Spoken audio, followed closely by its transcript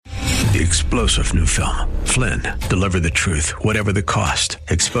The explosive new film, Flynn, deliver the truth, whatever the cost,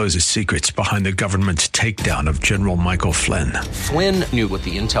 exposes secrets behind the government's takedown of General Michael Flynn. Flynn knew what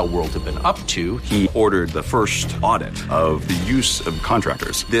the intel world had been up to. He ordered the first audit of the use of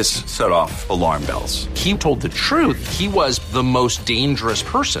contractors. This set off alarm bells. He told the truth. He was the most dangerous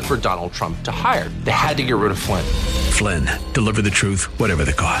person for Donald Trump to hire. They had to get rid of Flynn. Flynn, deliver the truth, whatever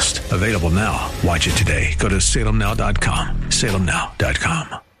the cost. Available now. Watch it today. Go to salemnow.com.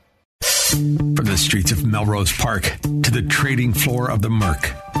 salemnow.com. From the streets of Melrose Park to the trading floor of the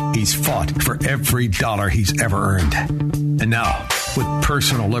Merc, he's fought for every dollar he's ever earned. And now, with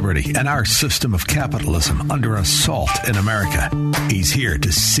personal liberty and our system of capitalism under assault in America, he's here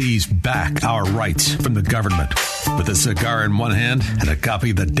to seize back our rights from the government. With a cigar in one hand and a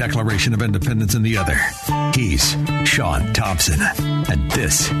copy of the Declaration of Independence in the other, he's Sean Thompson. And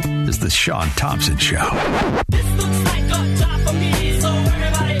this is the Sean Thompson Show. This looks like a job for me, so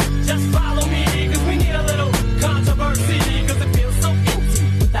everybody just follow me, because we need a little controversy, because it feels so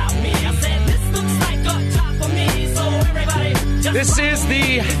empty without me. I said this looks like a job for me, so everybody just This is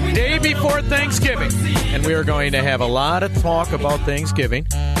the day before Thanksgiving, and we are going to have a lot of talk about Thanksgiving,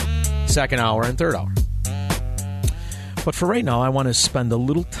 second hour and third hour. But for right now, I want to spend a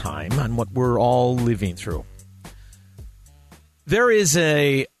little time on what we're all living through. There is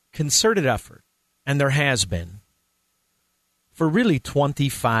a concerted effort, and there has been, for really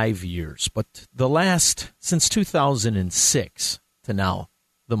 25 years, but the last, since 2006 to now,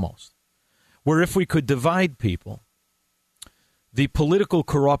 the most, where if we could divide people, the political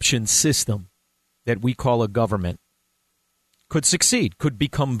corruption system that we call a government could succeed, could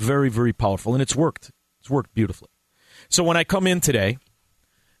become very, very powerful, and it's worked. It's worked beautifully. So when I come in today,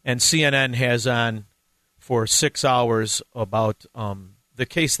 and CNN has on for 6 hours about the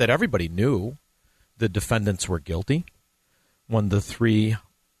case that everybody knew the defendants were guilty, when the three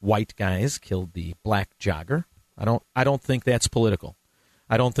white guys killed the black jogger. I don't think that's political.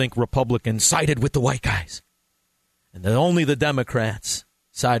 I don't think Republicans sided with the white guys, and that only the Democrats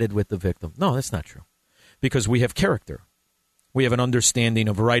sided with the victim. No, that's not true, because we have character. We have an understanding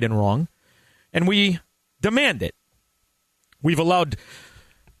of right and wrong, and we demand it. We've allowed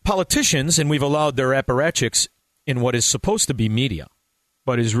politicians, and we've allowed their apparatchiks in what is supposed to be media,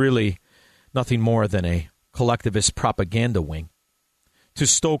 but is really nothing more than a collectivist propaganda wing, to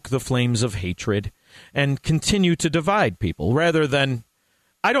stoke the flames of hatred and continue to divide people, rather than,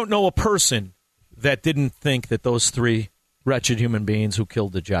 I don't know a person that didn't think that those three wretched human beings who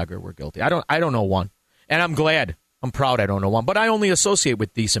killed the jogger were guilty. I don't know one, and I'm glad, I'm proud I don't know one, but I only associate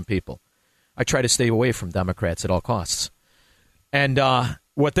with decent people. I try to stay away from Democrats at all costs. And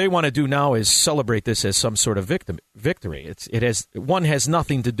what they want to do now is celebrate this as some sort of victory. One has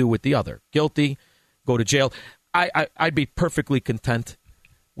nothing to do with the other. Guilty, go to jail. I'd be perfectly content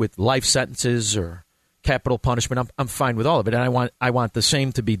with life sentences or capital punishment. I'm fine with all of it, and I want the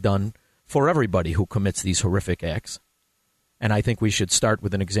same to be done for everybody who commits these horrific acts. And I think we should start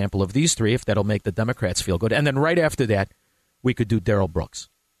with an example of these three, if that'll make the Democrats feel good. And then right after that, we could do Darrell Brooks.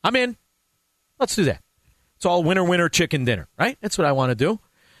 I'm in. Let's do that. It's all winner, winner, chicken dinner, right? That's what I want to do.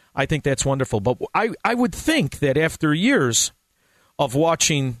 I think that's wonderful. But I would think that after years of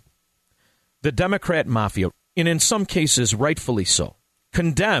watching the Democrat mafia, and in some cases rightfully so,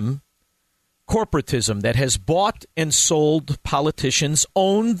 condemn corporatism that has bought and sold politicians,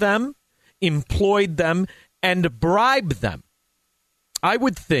 owned them, employed them, and bribed them, I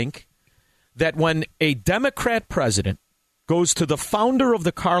would think that when a Democrat president goes to the founder of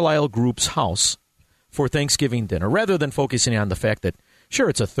the Carlyle Group's house for Thanksgiving dinner, rather than focusing on the fact that, sure,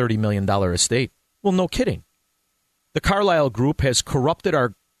 it's a $30 million estate. Well, no kidding. The Carlyle Group has corrupted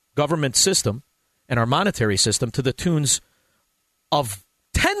our government system and our monetary system to the tunes of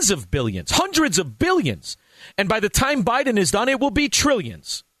tens of billions, hundreds of billions. And by the time Biden is done, it will be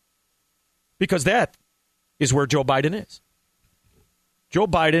trillions. Because that is where Joe Biden is. Joe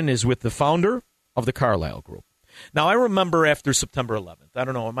Biden is with the founder of the Carlyle Group. Now, I remember after September 11th, I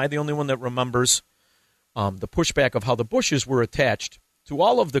don't know, am I the only one that remembers the pushback of how the Bushes were attached to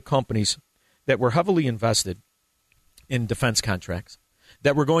all of the companies that were heavily invested in defense contracts,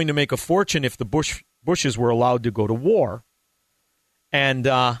 that were going to make a fortune if the Bushes were allowed to go to war. And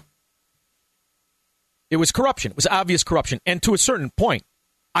it was corruption. It was obvious corruption. And to a certain point,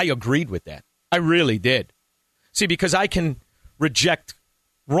 I agreed with that. I really did. See, because I can reject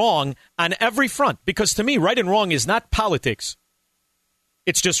wrong on every front. Because to me, right and wrong is not politics.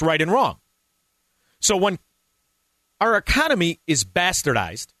 It's just right and wrong. So when our economy is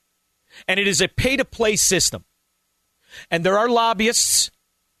bastardized, and it is a pay-to-play system, and there are lobbyists,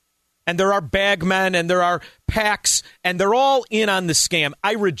 and there are bagmen, and there are PACs, and they're all in on the scam.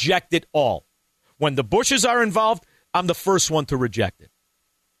 I reject it all. When the Bushes are involved, I'm the first one to reject it.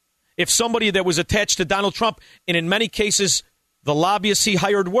 If somebody that was attached to Donald Trump, and in many cases the lobbyists he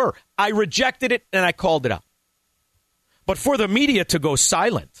hired were, I rejected it and I called it out. But for the media to go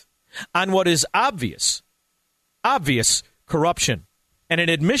silent on what is obvious corruption and an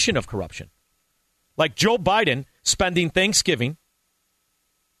admission of corruption, like Joe Biden spending Thanksgiving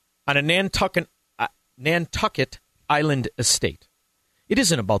on a Nantucket Island estate. It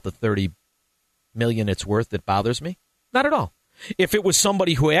isn't about the $30 million it's worth that bothers me. Not at all. If it was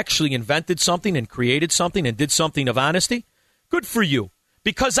somebody who actually invented something and created something and did something of honesty, good for you.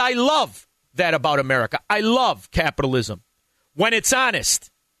 Because I love that about America. I love capitalism. When it's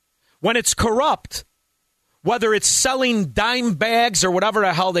honest, when it's corrupt, whether it's selling dime bags or whatever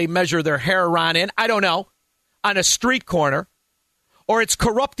the hell they measure their heroin in, I don't know, on a street corner, or it's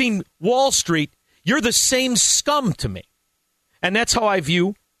corrupting Wall Street, you're the same scum to me. And that's how I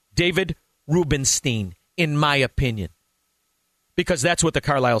view David Rubenstein, in my opinion. Because that's what the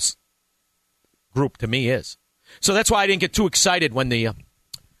Carlyle group to me is. So that's why I didn't get too excited when the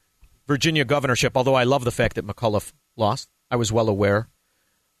Virginia governorship, although I love the fact that McAuliffe lost. I was well aware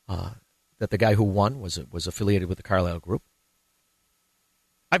that the guy who won was affiliated with the Carlyle group.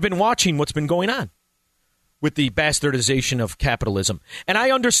 I've been watching what's been going on with the bastardization of capitalism. And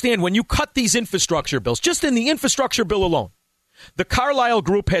I understand when you cut these infrastructure bills, just in the infrastructure bill alone, the Carlyle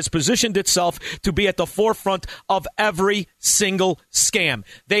Group has positioned itself to be at the forefront of every single scam.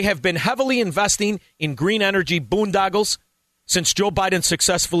 They have been heavily investing in green energy boondoggles since Joe Biden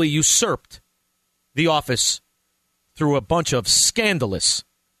successfully usurped the office through a bunch of scandalous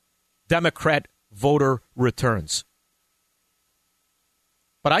Democrat voter returns.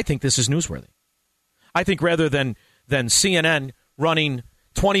 But I think this is newsworthy. I think rather than CNN running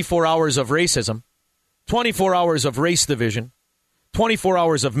 24 hours of racism, 24 hours of race division, 24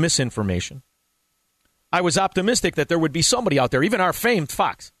 hours of misinformation, I was optimistic that there would be somebody out there, even our famed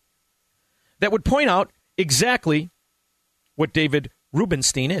Fox, that would point out exactly what David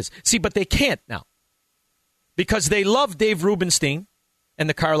Rubenstein is. See, but they can't now because they love Dave Rubenstein and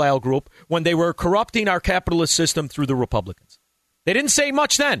the Carlyle Group when they were corrupting our capitalist system through the Republicans. They didn't say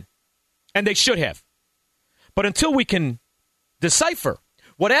much then, and they should have. But until we can decipher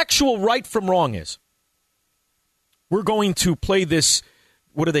what actual right from wrong is, we're going to play this,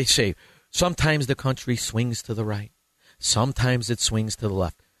 what do they say? Sometimes the country swings to the right. Sometimes it swings to the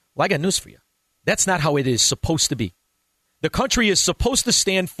left. Well, I got news for you. That's not how it is supposed to be. The country is supposed to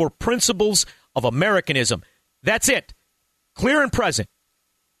stand for principles of Americanism. That's it. Clear and present.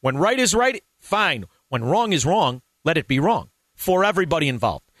 When right is right, fine. When wrong is wrong, let it be wrong. For everybody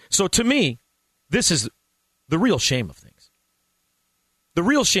involved. So to me, this is the real shame of things. The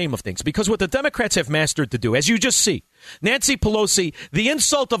real shame of things, because what the Democrats have mastered to do, as you just see, Nancy Pelosi, the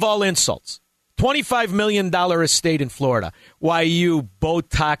insult of all insults, $25 million estate in Florida. Why, you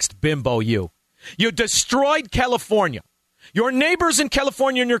Botoxed bimbo, you. You destroyed California. Your neighbors in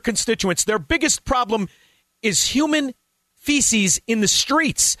California and your constituents, their biggest problem is human feces in the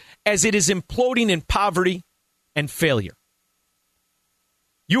streets as it is imploding in poverty and failure.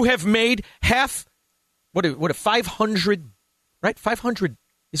 You have made half, what 500, right? 500,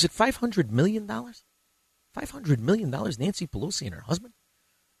 is it $500 million? $500 million, Nancy Pelosi and her husband?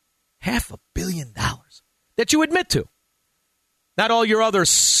 $500 million that you admit to. Not all your other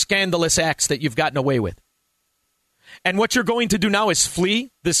scandalous acts that you've gotten away with. And what you're going to do now is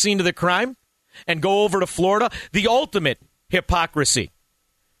flee the scene of the crime and go over to Florida. The ultimate hypocrisy.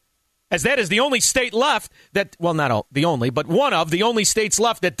 As that is the only state left that, well, not all, the only, but one of the only states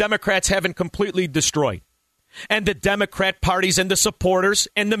left that Democrats haven't completely destroyed. And the Democrat parties and the supporters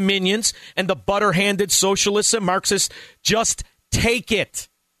and the minions and the butter-handed socialists and Marxists just take it.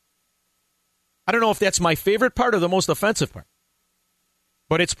 I don't know if that's my favorite part or the most offensive part,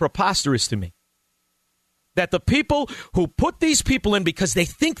 but it's preposterous to me that the people who put these people in because they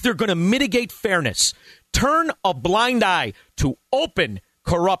think they're going to mitigate fairness turn a blind eye to open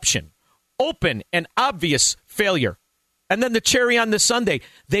corruption, open and obvious failure. And then the cherry on the sundae,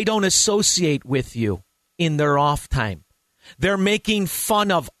 they don't associate with you in their off time. They're making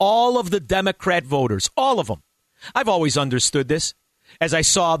fun of all of the Democrat voters, all of them. I've always understood this as I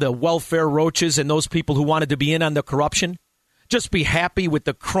saw the welfare roaches and those people who wanted to be in on the corruption just be happy with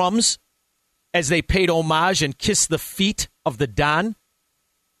the crumbs as they paid homage and kissed the feet of the Don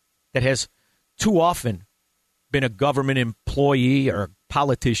that has too often been a government employee or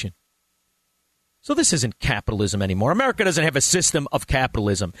politician. So this isn't capitalism anymore. America doesn't have a system of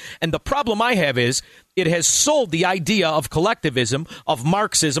capitalism. And the problem I have is it has sold the idea of collectivism, of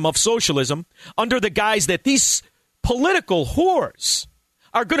Marxism, of socialism under the guise that these political whores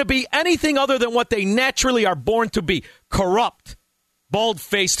are going to be anything other than what they naturally are born to be: corrupt,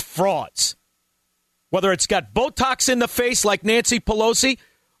 bald-faced frauds. Whether it's got Botox in the face like Nancy Pelosi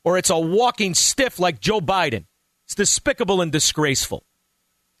or it's a walking stiff like Joe Biden. It's despicable and disgraceful.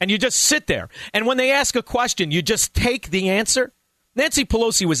 And you just sit there. And when they ask a question, you just take the answer. Nancy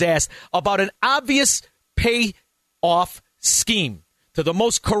Pelosi was asked about an obvious payoff scheme to the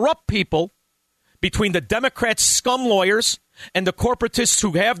most corrupt people between the Democrats' scum lawyers and the corporatists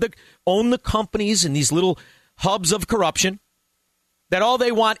who own the companies and these little hubs of corruption, that all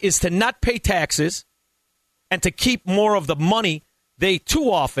they want is to not pay taxes and to keep more of the money they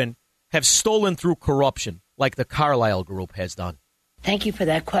too often have stolen through corruption, like the Carlyle Group has done. Thank you for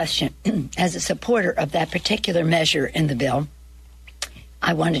that question. As a supporter of that particular measure in the bill,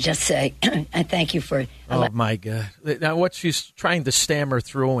 I want to just say I thank you for... Oh, my God. Now, what she's trying to stammer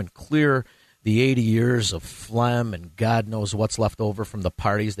through and clear the 80 years of phlegm and God knows what's left over from the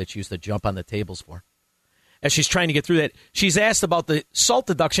parties that she used to jump on the tables for. As she's trying to get through that, she's asked about the SALT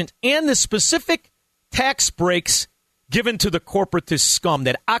deductions and the specific tax breaks given to the corporatist scum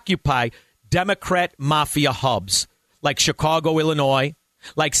that occupy Democrat mafia hubs like Chicago, Illinois,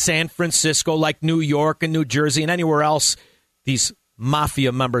 like San Francisco, like New York and New Jersey and anywhere else these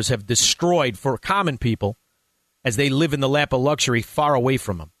mafia members have destroyed for common people as they live in the lap of luxury far away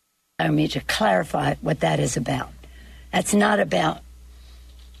from them. I need to clarify what that is about. That's not about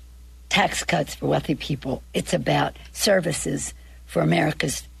tax cuts for wealthy people. It's about services for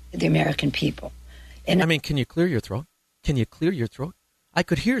the American people. And I mean, can you clear your throat? Can you clear your throat? I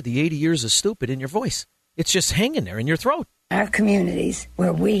could hear the 80 years of stupid in your voice. It's just hanging there in your throat. Our communities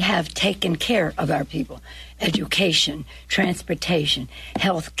where we have taken care of our people, education, transportation,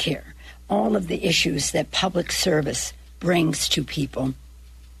 health care, all of the issues that public service brings to people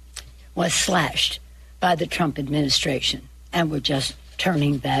was slashed by the Trump administration, and we're just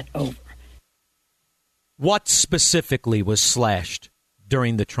turning that over. What specifically was slashed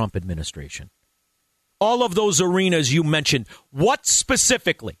during the Trump administration? All of those arenas you mentioned, what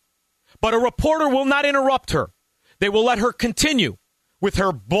specifically? But a reporter will not interrupt her. They will let her continue with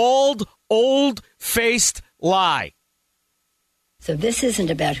her bald, old-faced lie. So this isn't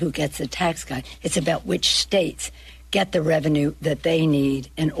about who gets the tax cut. It's about which states get the revenue that they need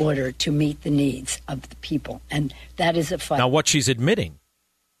in order to meet the needs of the people. And that is a fight. Now, what she's admitting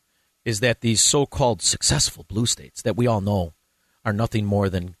is that these so-called successful blue states that we all know are nothing more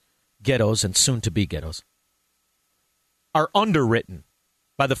than ghettos and soon-to-be ghettos are underwritten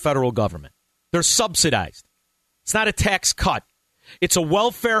by the federal government. They're subsidized. It's not a tax cut. It's a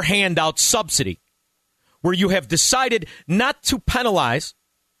welfare handout subsidy where you have decided not to penalize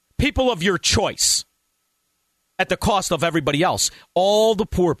people of your choice at the cost of everybody else. All the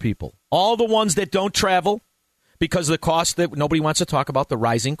poor people, all the ones that don't travel because of the cost that nobody wants to talk about, the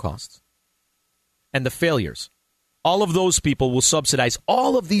rising costs and the failures. All of those people will subsidize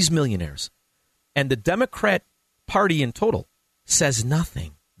all of these millionaires. And the Democrat Party in total says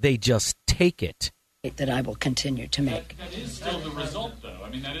nothing. They just take it. That I will continue to make. That is still the result, though. I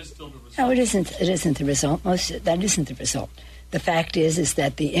mean, that is still the result. No, it isn't. It isn't the result. That isn't the result. The fact is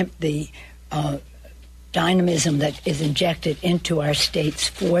that the dynamism that is injected into our states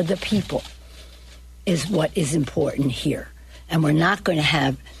for the people is what is important here. And we're not going to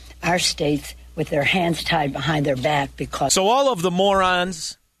have our states with their hands tied behind their back because... So all of the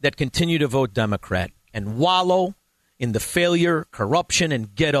morons that continue to vote Democrat and wallow in the failure, corruption,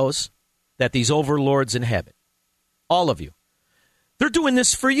 and ghettos that these overlords inhabit, all of you, they're doing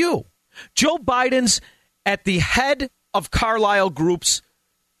this for you. Joe Biden's at the head of Carlyle Group's,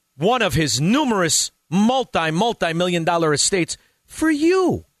 one of his numerous multi-million-dollar estates, for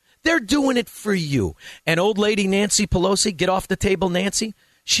you. They're doing it for you. And old lady Nancy Pelosi, get off the table, Nancy,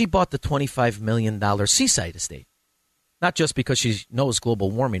 she bought the $25 million seaside estate. Not just because she knows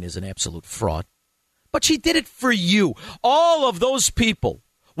global warming is an absolute fraud, but she did it for you. All of those people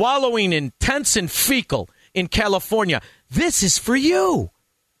wallowing in tents and fecal in California, this is for you.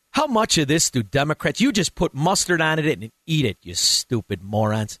 How much of this do Democrats, you just put mustard on it and eat it, you stupid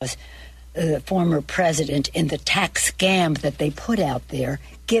morons. The former president in the tax scam that they put out there,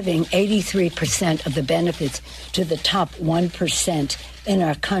 giving 83% of the benefits to the top 1% in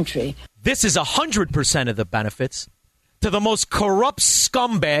our country. This is 100% of the benefits to the most corrupt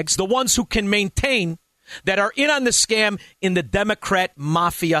scumbags, the ones who can maintain that are in on the scam in the Democrat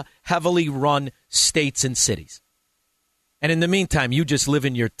mafia heavily run states and cities. And in the meantime, you just live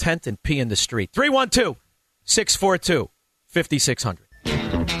in your tent and pee in the street. 312-642-5600.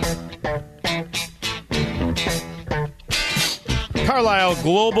 Carlisle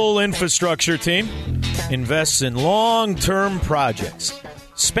Global Infrastructure Team invests in long-term projects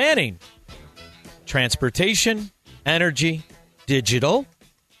spanning transportation, energy, digital,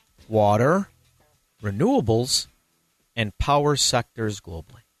 water, renewables, and power sectors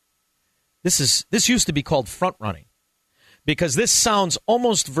globally. This used to be called front running because this sounds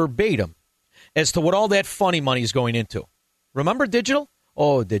almost verbatim as to what all that funny money is going into. Remember digital?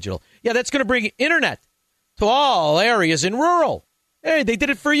 Oh, digital. Yeah, that's going to bring internet to all areas in rural. Hey, they did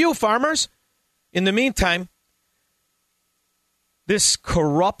it for you, farmers. In the meantime, this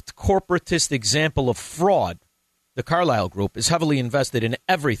corrupt corporatist example of fraud, the Carlisle Group, is heavily invested in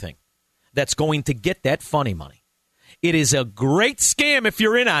everything that's going to get that funny money. It is a great scam if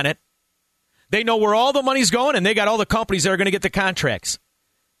you're in on it. They know where all the money's going, and they got all the companies that are going to get the contracts.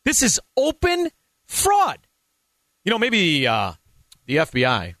 This is open fraud. You know, maybe the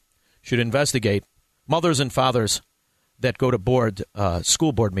FBI should investigate mothers and fathers that go to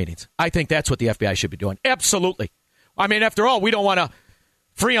school board meetings. I think that's what the FBI should be doing. Absolutely. I mean, after all, we don't want to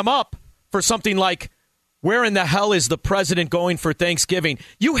free them up for something like, where in the hell is the president going for Thanksgiving?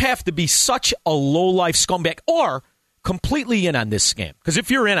 You have to be such a low-life scumbag or completely in on this scam. Because if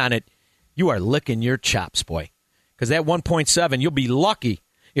you're in on it, you are licking your chops, boy. Because that 1.7, you'll be lucky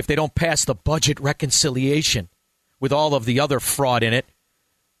if they don't pass the budget reconciliation with all of the other fraud in it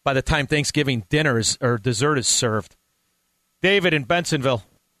by the time Thanksgiving dinner or dessert is served. David in Bensonville.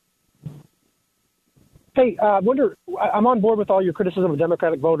 Hey, I wonder, I'm on board with all your criticism of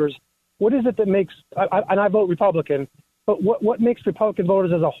Democratic voters. What is it that makes, and I vote Republican, but what makes Republican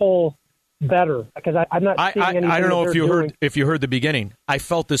voters as a whole better? Because I'm not seeing anything. I don't know if you heard the beginning. I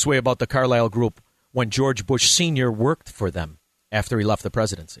felt this way about the Carlisle Group when George Bush Sr. worked for them after he left the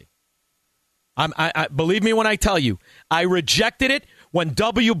presidency. I believe me when I tell you, I rejected it when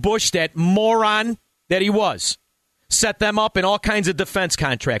W. Bush, that moron that he was, set them up in all kinds of defense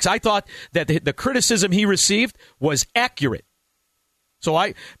contracts. I thought that the criticism he received was accurate. So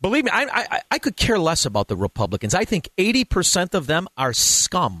believe me, I could care less about the Republicans. I think 80% of them are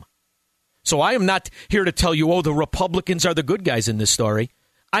scum. So I am not here to tell you, oh, the Republicans are the good guys in this story.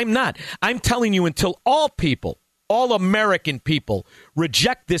 I'm not. I'm telling you until all people, all American people,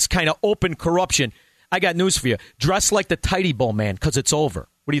 reject this kind of open corruption, I got news for you. Dress like the Tidy Bowl man because it's over.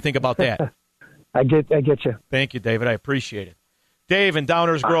 What do you think about that? I get you. Thank you, David. I appreciate it. Dave in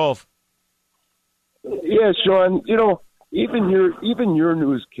Downers Grove. Yeah, Sean, you know, even your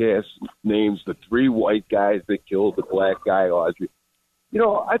newscast names the 3 white guys that killed the black guy, Audrey. You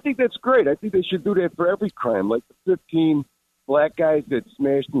know, I think that's great. I think they should do that for every crime, like the 15 black guys that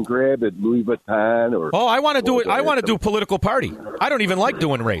smashed and grabbed at Louis Vuitton. I want to do it. I want to do political party. I don't even like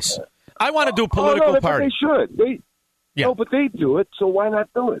doing race. I want to do political party. They should. No, but they do it, so why not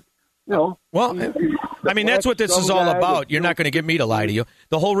do it? You know, well, I mean, that's what this is all about. You're not going to get me to lie to you.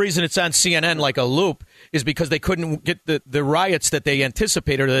 The whole reason it's on CNN like a loop is because they couldn't get the riots that they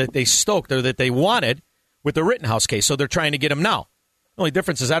anticipated or that they stoked or that they wanted with the Rittenhouse case, so they're trying to get them now. The only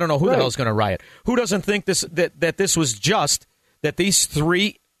difference is I don't know who the hell is going to riot. Who doesn't think that this was just that these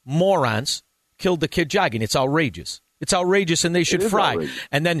 3 morons killed the kid jogging? It's outrageous. It's outrageous, and they should fry. Outrageous.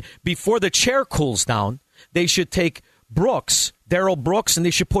 And then before the chair cools down, they should take Darrell Brooks, and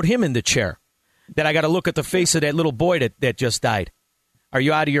they should put him in the chair. That I got to look at the face of that little boy that just died. Are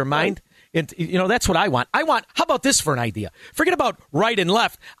you out of your mind? And, you know, that's what I want. How about this for an idea? Forget about right and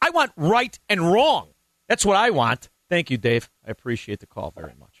left. I want right and wrong. That's what I want. Thank you, Dave. I appreciate the call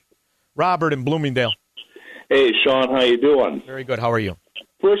very much. Robert in Bloomingdale. Hey, Sean, how you doing? Very good. How are you?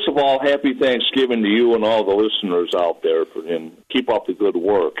 First of all, happy Thanksgiving to you and all the listeners out there, and keep up the good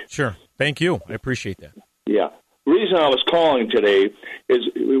work. Sure. Thank you. I appreciate that. Yeah. The reason I was calling today is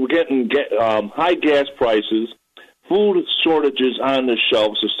we were getting high gas prices, food shortages on the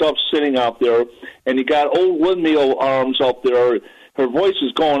shelves, the stuff sitting out there, and you got old windmill arms up there. Her voice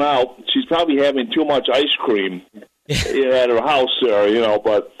is going out. She's probably having too much ice cream at her house there, you know.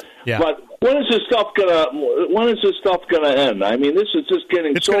 But when is this stuff gonna end? I mean, this is just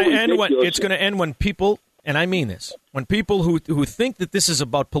getting so ridiculous. It's going to end when people, and I mean this, when people who think that this is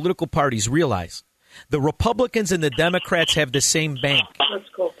about political parties realize the Republicans and the Democrats have the same bank.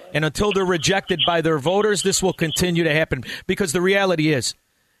 And until they're rejected by their voters, this will continue to happen. Because the reality is,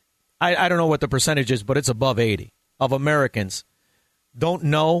 I don't know what the percentage is, but it's above 80 of Americans don't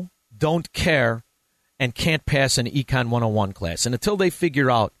know, don't care, and can't pass an Econ 101 class. And until they figure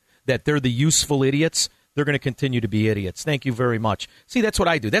out that they're the useful idiots, they're going to continue to be idiots. Thank you very much. See, that's what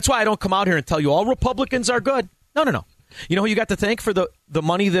I do. That's why I don't come out here and tell you all Republicans are good. No. You know who you got to thank for the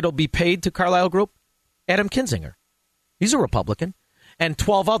money that'll be paid to Carlyle Group? Adam Kinzinger. He's a Republican. And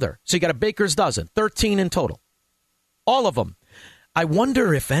 12 other. So you got a baker's dozen. 13 in total. All of them. I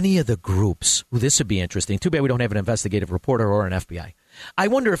wonder if any of the groups, this would be interesting. Too bad we don't have an investigative reporter or an FBI. I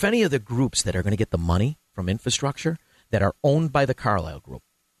wonder if any of the groups that are going to get the money from infrastructure that are owned by the Carlyle Group.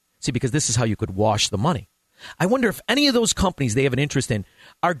 See, because this is how you could wash the money. I wonder if any of those companies they have an interest in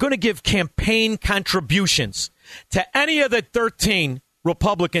are going to give campaign contributions to any of the 13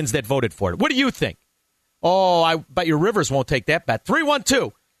 Republicans that voted for it. What do you think? Oh, I bet your Rivers won't take that bet.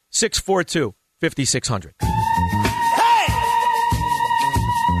 312-642-5600. Hey!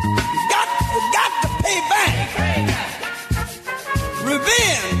 Got to pay back.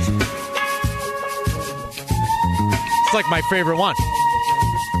 Revenge. It's like my favorite one.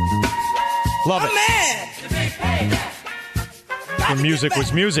 Love it. The music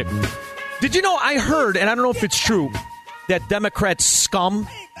was music. Did you know, I heard, and I don't know if it's true, that Democrat scum,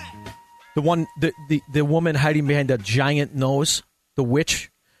 the woman hiding behind a giant nose, the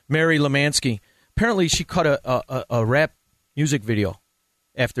witch, Mary Lemansky, apparently she cut a rap music video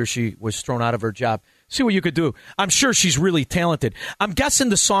after she was thrown out of her job. See what you could do. I'm sure she's really talented. I'm guessing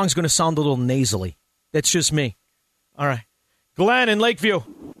the song's going to sound a little nasally. That's just me. All right. Glenn in Lakeview.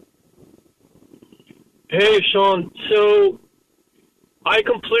 Hey, Sean. So I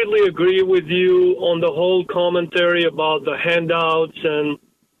completely agree with you on the whole commentary about the handouts and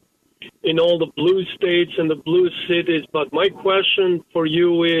in all the blue states and the blue cities. But my question for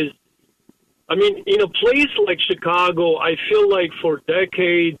you is, I mean, in a place like Chicago, I feel like for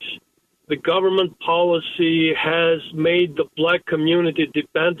decades, the government policy has made the black community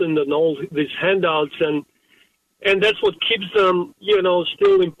dependent on all these handouts, and that's what keeps them,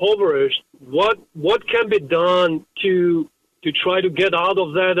 still impoverished. What can be done to try to get out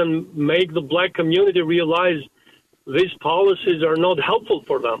of that and make the black community realize these policies are not helpful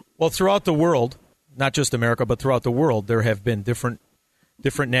for them? Well, throughout the world, not just America, but throughout the world, there have been different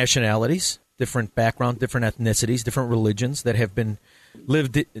nationalities, different background, different ethnicities, different religions that had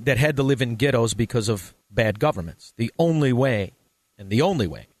to live in ghettos because of bad governments. The only way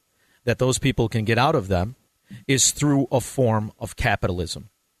that those people can get out of them is through a form of capitalism,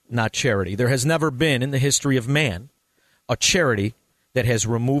 not charity. There has never been in the history of man a charity that has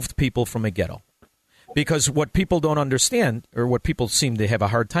removed people from a ghetto. Because what people don't understand, or what people seem to have a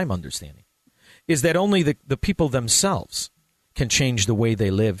hard time understanding, is that only the people themselves can change the way they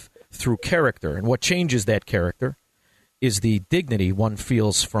live through character. And what changes that character is the dignity one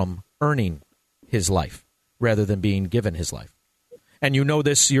feels from earning his life rather than being given his life. And you know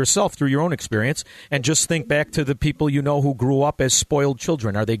this yourself through your own experience. And just think back to the people you know who grew up as spoiled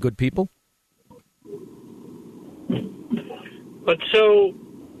children. Are they good people? But so,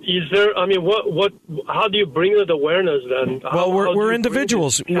 is there? I mean, what? How do you bring that awareness then? Well, we're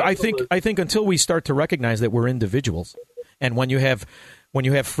individuals. I think until we start to recognize that we're individuals, and when you have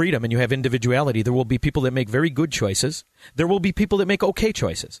freedom and you have individuality, there will be people that make very good choices. There will be people that make okay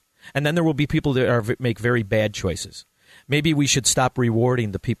choices, and then there will be people that make very bad choices. Maybe we should stop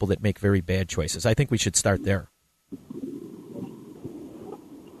rewarding the people that make very bad choices. I think we should start there.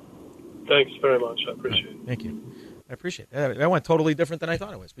 Thanks very much. I appreciate it. Thank you. I appreciate it. That went totally different than I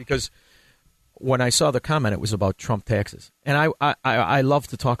thought it was, because when I saw the comment, it was about Trump taxes. And I love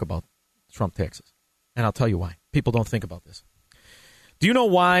to talk about Trump taxes. And I'll tell you why. People don't think about this. Do you know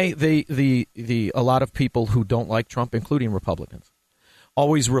why a lot of people who don't like Trump, including Republicans,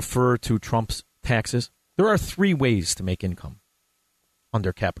 always refer to Trump's taxes? There are three ways to make income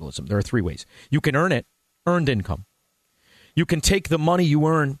under capitalism. There are three ways. You can earn it, earned income. You can take the money you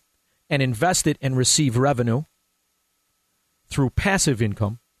earn and invest it and receive revenue through passive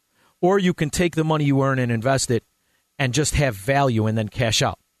income, or you can take the money you earn and invest it and just have value and then cash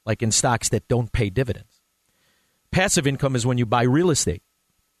out, like in stocks that don't pay dividends. Passive income is when you buy real estate.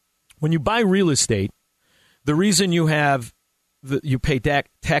 When you buy real estate, the reason you pay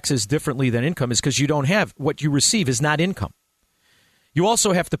taxes differently than income is because you don't have what you receive is not income. You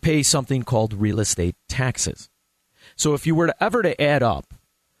also have to pay something called real estate taxes. So if you were to add up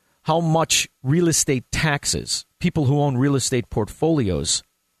how much real estate taxes people who own real estate portfolios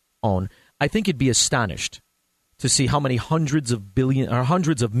own, I think you'd be astonished to see how many hundreds of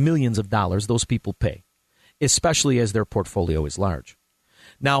millions of dollars those people pay, especially as their portfolio is large.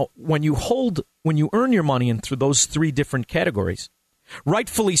 Now, when you earn your money in through those three different categories,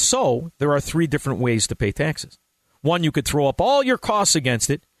 rightfully so, there are three different ways to pay taxes. One, you could throw up all your costs against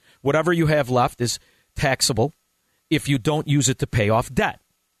it. Whatever you have left is taxable if you don't use it to pay off debt.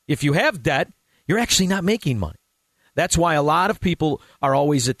 If you have debt, you're actually not making money. That's why a lot of people are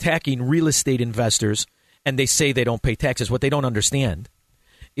always attacking real estate investors and they say they don't pay taxes. What they don't understand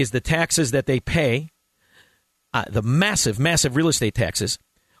is the taxes that they pay, the massive, massive real estate taxes,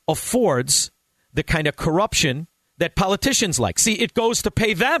 affords the kind of corruption that politicians like. See, it goes to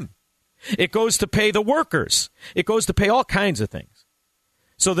pay them. It goes to pay the workers. It goes to pay all kinds of things.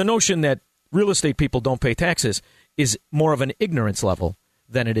 So the notion that real estate people don't pay taxes is more of an ignorance level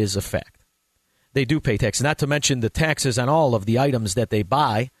than it is a fact. They do pay taxes, not to mention the taxes on all of the items that they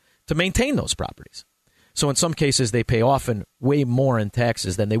buy to maintain those properties. So in some cases, they pay often way more in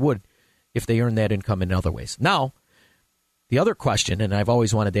taxes than they would if they earn that income in other ways. Now, the other question, and I've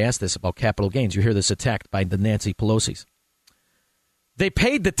always wanted to ask this about capital gains, you hear this attacked by the Nancy Pelosi's. They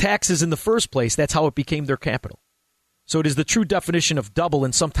paid the taxes in the first place. That's how it became their capital. So it is the true definition of double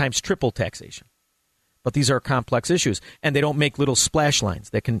and sometimes triple taxation. But these are complex issues, and they don't make little splash lines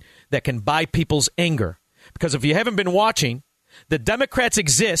that can buy people's anger. Because if you haven't been watching, the Democrats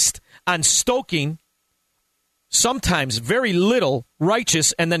exist on stoking sometimes very little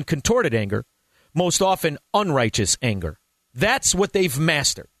righteous and then contorted anger, most often unrighteous anger. That's what they've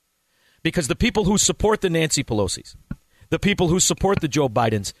mastered. Because the people who support the Nancy Pelosi's, the people who support the Joe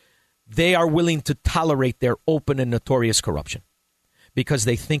Bidens, they are willing to tolerate their open and notorious corruption because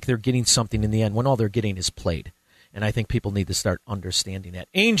they think they're getting something in the end when all they're getting is played. And I think people need to start understanding that.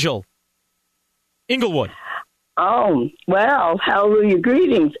 Angel, Inglewood. Oh, well, hallelujah,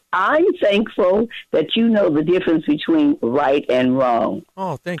 greetings. I'm thankful that you know the difference between right and wrong.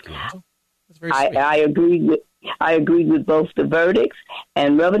 Oh, thank you, Angel. That's very sweet. I agreed with both the verdicts,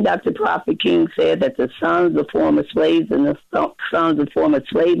 and Reverend Dr. Prophet King said that the sons of former slaves and the sons of former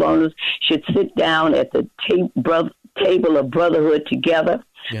slave owners should sit down at the table of brotherhood together,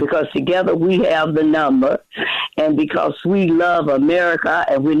 because together we have the number, and because we love America,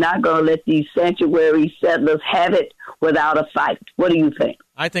 and we're not going to let these sanctuary settlers have it without a fight. What do you think?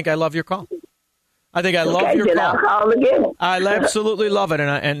 I think I love your call. I think I love your call. I'll call again. I absolutely love it,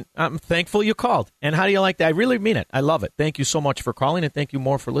 and I'm thankful you called. And how do you like that? I really mean it. I love it. Thank you so much for calling, and thank you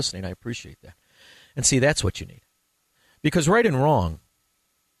more for listening. I appreciate that. And see, that's what you need. Because right and wrong,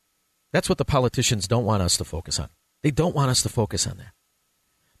 that's what the politicians don't want us to focus on. They don't want us to focus on that.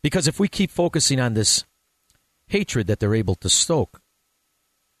 Because if we keep focusing on this hatred that they're able to stoke,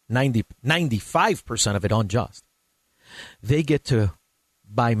 95% of it unjust, they get to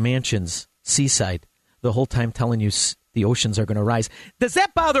buy mansions seaside the whole time telling you the oceans are going to rise. Does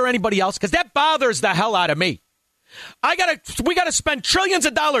that bother anybody else? Because that bothers the hell out of me. We got to spend trillions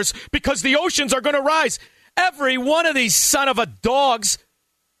of dollars because the oceans are going to rise. Every one of these son of a dogs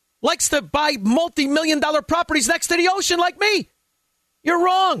likes to buy multi-million-dollar properties next to the ocean like me. You're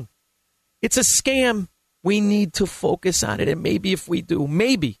wrong. It's a scam. We need to focus on it. And maybe if we do,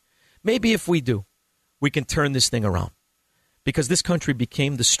 maybe if we do, we can turn this thing around. Because this country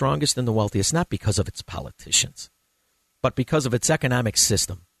became the strongest and the wealthiest, not because of its politicians, but because of its economic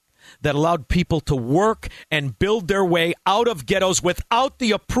system that allowed people to work and build their way out of ghettos without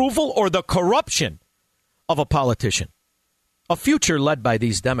the approval or the corruption of a politician. A future led by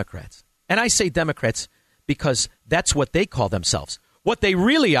these Democrats. And I say Democrats because that's what they call themselves. What they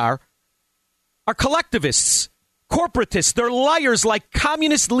really are collectivists, corporatists. They're liars like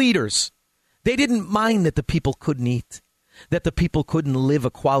communist leaders. They didn't mind that the people couldn't eat, that the people couldn't live a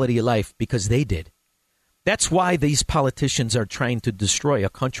quality of life because they did. That's why these politicians are trying to destroy a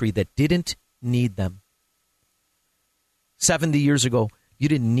country that didn't need them. 70 years ago, you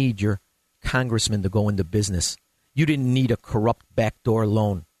didn't need your congressman to go into business. You didn't need a corrupt backdoor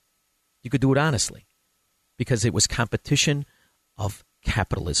loan. You could do it honestly because it was competition of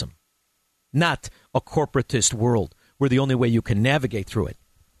capitalism, not a corporatist world where the only way you can navigate through it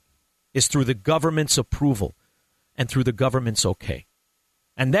is through the government's approval and through the government's okay.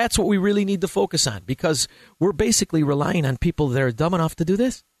 And that's what we really need to focus on because we're basically relying on people that are dumb enough to do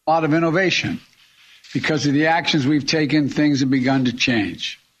this. A lot of innovation. Because of the actions we've taken, things have begun to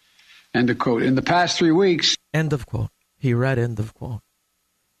change. End of quote. In the past 3 weeks. End of quote. He read end of quote.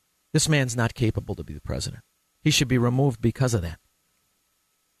 This man's not capable to be the president. He should be removed because of that.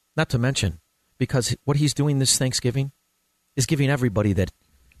 Not to mention, because what he's doing this Thanksgiving is giving everybody that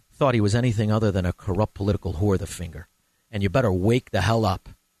thought he was anything other than a corrupt political whore the finger. And you better wake the hell up.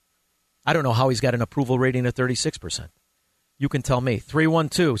 I don't know how he's got an approval rating of 36%. You can tell me.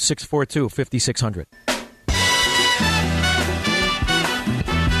 312-642-5600.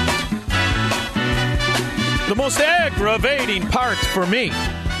 The most aggravating part for me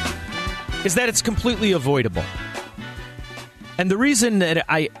is that it's completely avoidable. And the reason that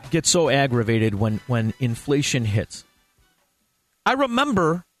I get so aggravated when inflation hits, I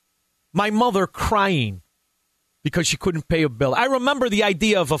remember my mother crying because she couldn't pay a bill. I remember the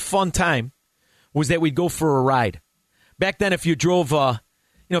idea of a fun time was that we'd go for a ride. Back then, if you drove,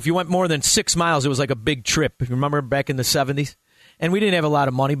 if you went more than 6 miles, it was like a big trip. You remember back in the 70s? And we didn't have a lot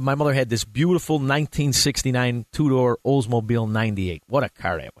of money. But my mother had this beautiful 1969 two-door Oldsmobile 98. What a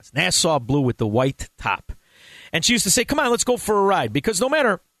car that was. Nassau blue with the white top. And she used to say, come on, let's go for a ride. Because no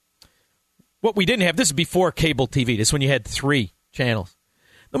matter what we didn't have, this is before cable TV. This is when you had 3 channels.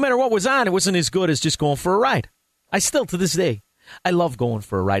 No matter what was on, it wasn't as good as just going for a ride. I still, to this day, I love going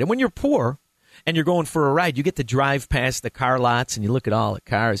for a ride. And when you're poor and you're going for a ride, you get to drive past the car lots and you look at all the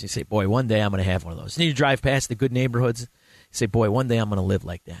cars and you say, boy, one day I'm going to have one of those. And you drive past the good neighborhoods. You say, boy, one day I'm going to live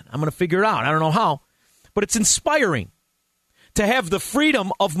like that. I'm going to figure it out. I don't know how, but it's inspiring to have the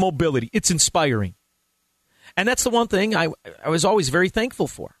freedom of mobility. It's inspiring. And that's the one thing I was always very thankful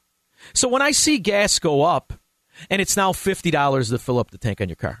for. So when I see gas go up and it's now $50 to fill up the tank on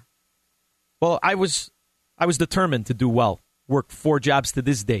your car, well, I was determined to do well. Worked 4 jobs to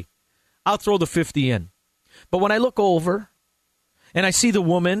this day. I'll throw the 50 in. But when I look over and I see the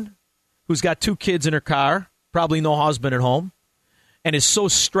woman who's got 2 kids in her car, probably no husband at home, and is so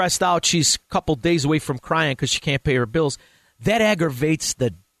stressed out she's a couple days away from crying because she can't pay her bills, that aggravates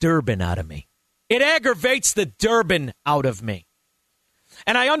the Durbin out of me. It aggravates the Durbin out of me.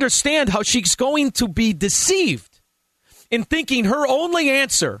 And I understand how she's going to be deceived in thinking her only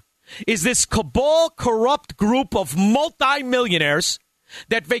answer is this cabal, corrupt group of multimillionaires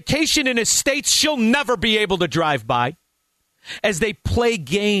that vacation in estates she'll never be able to drive by as they play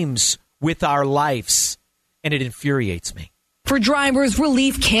games with our lives. And it infuriates me. For drivers,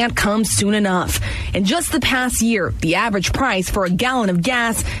 relief can't come soon enough. In just the past year, the average price for a gallon of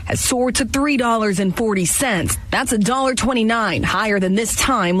gas has soared to $3.40. That's $1.29 higher than this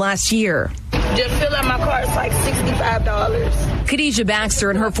time last year. Just fill up my car, it's like $65. Khadijah Baxter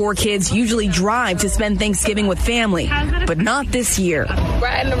and her 4 kids usually drive to spend Thanksgiving with family, but not this year.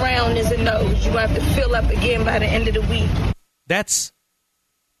 Riding around is a no. You have to fill up again by the end of the week. That's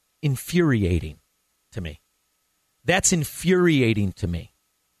infuriating to me. That's infuriating to me.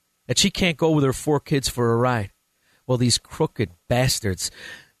 That she can't go with her 4 kids for a ride. Well, these crooked bastards,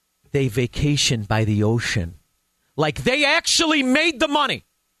 they vacation by the ocean. Like they actually made the money.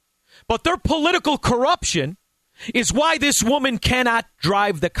 But their political corruption is why this woman cannot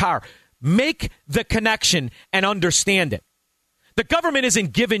drive the car. Make the connection and understand it. The government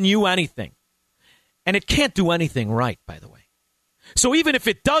isn't giving you anything. And it can't do anything right, by the way. So even if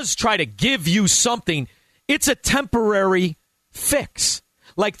it does try to give you something, it's a temporary fix.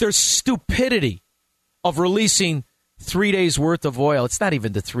 Like there's stupidity of releasing 3 days worth of oil. It's not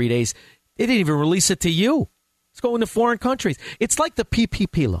even the 3 days. They didn't even release it to you. It's going to foreign countries. It's like the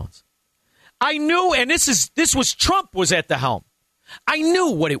PPP loans. I knew, and this was Trump was at the helm. I knew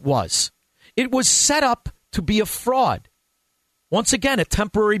what it was. It was set up to be a fraud. Once again, a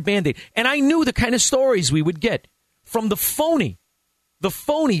temporary Band-Aid. And I knew the kind of stories we would get from the phony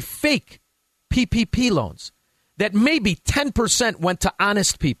fake PPP loans, that maybe 10% went to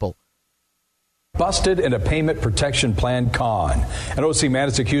honest people. Busted in a payment protection plan con. An OC man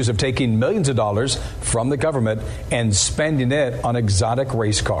is accused of taking millions of dollars from the government and spending it on exotic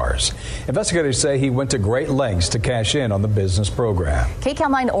race cars. Investigators say he went to great lengths to cash in on the business program. KCAL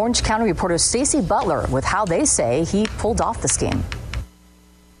 9 Orange County reporter Stacey Butler with how they say he pulled off the scheme.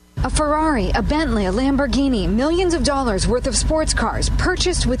 A Ferrari, a Bentley, a Lamborghini, millions of dollars worth of sports cars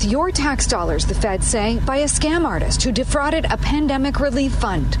purchased with your tax dollars, the feds say, by a scam artist who defrauded a pandemic relief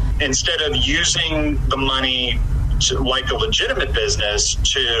fund. Instead of using the money like a legitimate business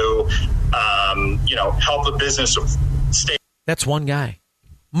to, help a business stay. That's one guy.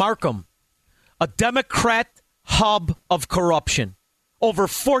 Markham, a Democrat hub of corruption. Over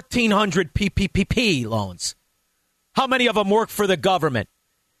 1,400 PPP loans. How many of them work for the government?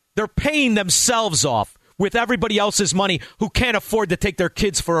 They're paying themselves off with everybody else's money who can't afford to take their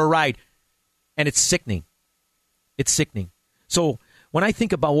kids for a ride. And it's sickening. It's sickening. So when I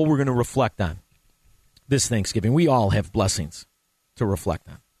think about what we're going to reflect on this Thanksgiving, we all have blessings to reflect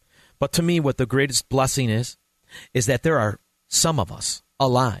on. But to me, what the greatest blessing is that there are some of us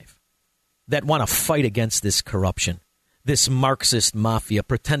alive that want to fight against this corruption, this Marxist mafia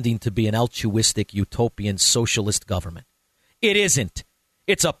pretending to be an altruistic, utopian, socialist government. It isn't.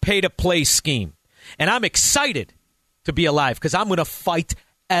 It's a pay-to-play scheme. And I'm excited to be alive because I'm going to fight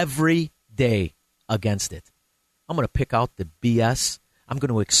every day against it. I'm going to pick out the BS. I'm going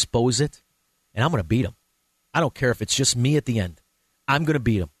to expose it. And I'm going to beat them. I don't care if it's just me at the end. I'm going to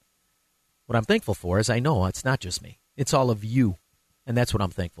beat them. What I'm thankful for is I know it's not just me. It's all of you. And that's what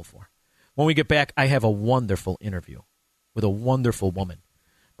I'm thankful for. When we get back, I have a wonderful interview with a wonderful woman.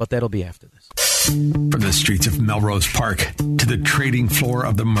 But that'll be after this. From the streets of Melrose Park to the trading floor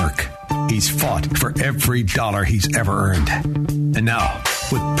of the Merc, He's fought for every dollar he's ever earned. And now,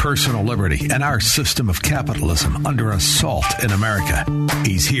 with personal liberty and our system of capitalism under assault in America,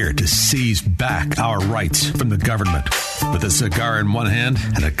 he's here to seize back our rights from the government. With a cigar in one hand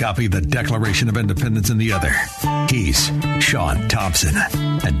and a copy of the Declaration of Independence in the other, he's Sean Thompson.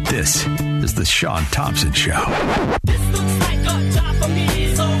 And this is The Sean Thompson Show. This looks like a job for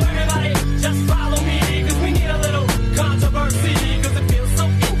me, so everybody just follow me, because we need a little controversy, because it feels so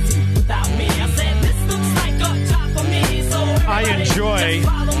empty without me. I said this looks like a job for me, so I enjoy just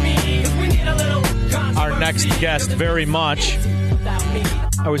follow me, because we need a little controversy. our next guest very much.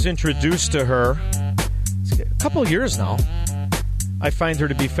 I was introduced to her a couple years now. I find her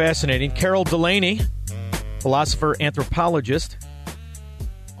to be fascinating. Carol Delaney, philosopher, anthropologist,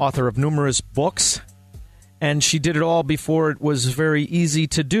 author of numerous books, and she did it all before it was very easy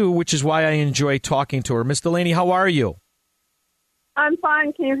to do, which is why I enjoy talking to her. Miss Delaney, how are you? I'm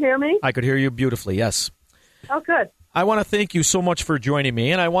fine. Can you hear me? I could hear you beautifully, yes. Oh, good. I want to thank you so much for joining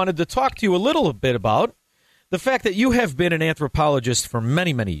me, and I wanted to talk to you a little bit about the fact that you have been an anthropologist for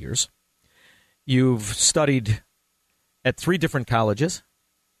many, many years. You've studied at 3 different colleges,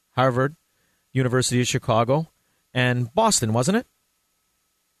 Harvard, University of Chicago, and Boston, wasn't it?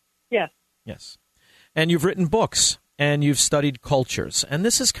 Yes. Yes. And you've written books, and you've studied cultures, and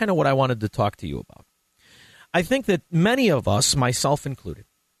this is kind of what I wanted to talk to you about. I think that many of us, myself included,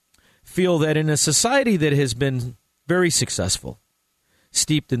 feel that in a society that has been very successful,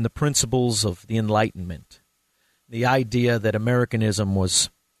 steeped in the principles of the Enlightenment, the idea that Americanism was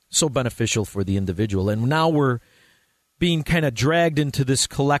so beneficial for the individual, and now we're being kind of dragged into this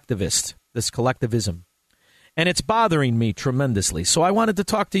collectivism. And it's bothering me tremendously. So I wanted to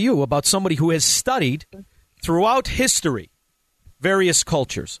talk to you about somebody who has studied throughout history various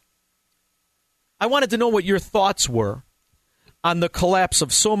cultures. I wanted to know what your thoughts were on the collapse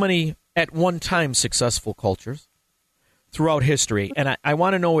of so many at one time successful cultures throughout history. And I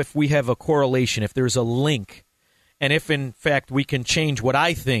want to know if we have a correlation, if there's a link, and if, in fact, we can change what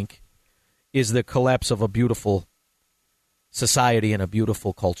I think is the collapse of a beautiful society and a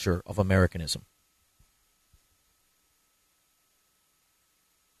beautiful culture of Americanism.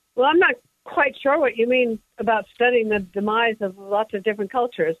 Well, I'm not quite sure what you mean about studying the demise of lots of different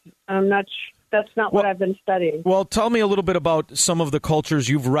cultures. I'm not that's not what I've been studying. Well, tell me a little bit about some of the cultures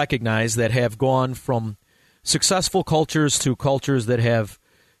you've recognized that have gone from successful cultures to cultures that have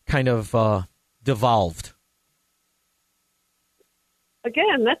kind of devolved.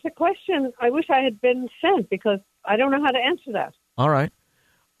 Again, that's a question I wish I had been sent, because I don't know how to answer that. All right.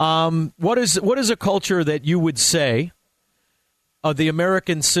 What is a culture that you would say the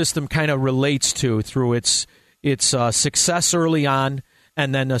American system kind of relates to through its success early on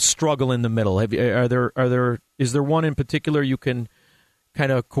and then a struggle in the middle? Is there one in particular you can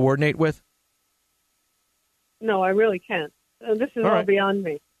kind of coordinate with? No, I really can't. This is all beyond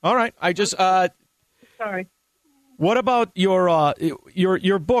me. All right. I just sorry. What about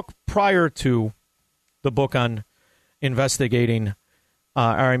your book prior to the book on investigating?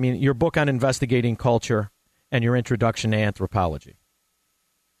 Your book on investigating culture and your introduction to anthropology.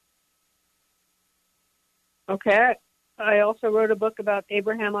 Okay. I also wrote a book about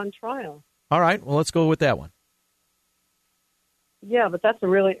Abraham on trial. All right. Well, let's go with that one. Yeah, but that's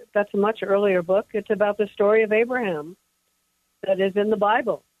a much earlier book. It's about the story of Abraham that is in the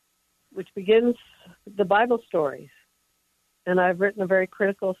Bible, which begins the Bible stories. And I've written a very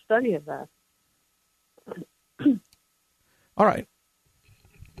critical study of that. All right.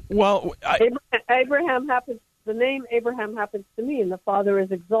 Well, Abraham happens. The name Abraham happens to mean the father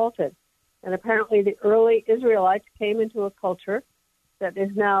is exalted, and apparently the early Israelites came into a culture that is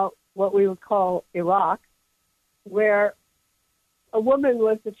now what we would call Iraq, where a woman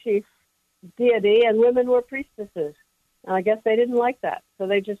was the chief deity and women were priestesses. And I guess they didn't like that, so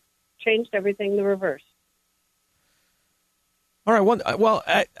they just changed everything the reverse. All right. Well,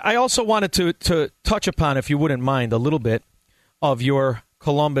 I also wanted to touch upon, if you wouldn't mind, a little bit of your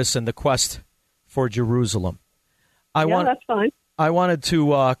Columbus and the quest for Jerusalem. That's fine. I wanted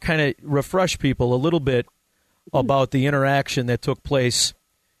to kind of refresh people a little bit about the interaction that took place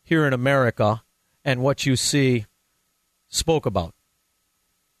here in America and what you spoke about.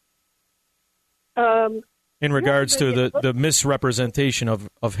 In regards to the misrepresentation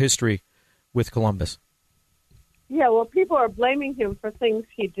of history with Columbus. Yeah, well, people are blaming him for things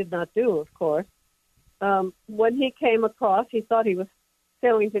he did not do, of course. When he came across, he thought he was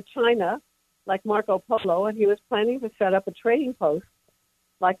sailing to China like Marco Polo, and he was planning to set up a trading post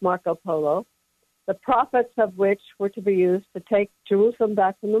like Marco Polo, the profits of which were to be used to take Jerusalem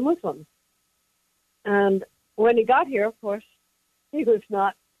back from the Muslims. And when he got here, of course, he was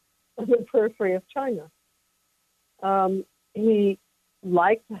not on the periphery of China. He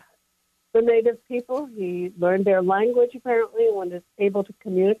liked the native people. He learned their language, apparently, and was able to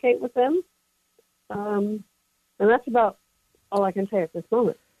communicate with them. And that's about all I can say at this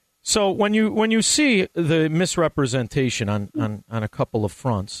moment. So when you see the misrepresentation on a couple of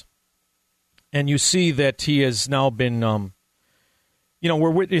fronts, and you see that he has now been, we're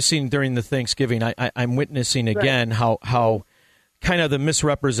witnessing during the Thanksgiving, I'm witnessing again how kind of the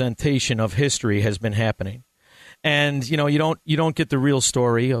misrepresentation of history has been happening. And, you don't get the real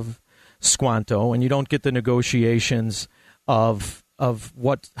story of Squanto, and you don't get the negotiations of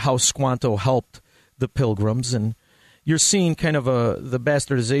how Squanto helped the Pilgrims, and you're seeing kind of the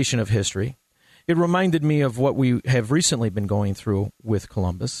bastardization of history. It reminded me of what we have recently been going through with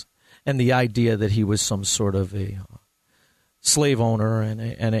Columbus, and the idea that he was some sort of a slave owner and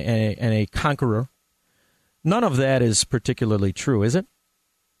a conqueror. None of that is particularly true, is it?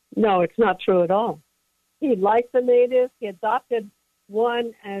 No, it's not true at all. He liked the natives. He adopted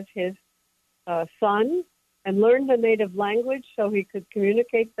one as his son and learned the native language so he could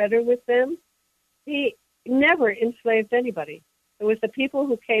communicate better with them. He never enslaved anybody. It was the people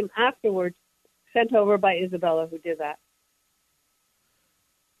who came afterwards, sent over by Isabella, who did that.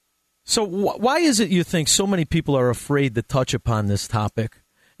 So why is it you think so many people are afraid to touch upon this topic,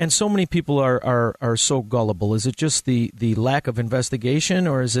 and so many people are so gullible? Is it just the lack of investigation,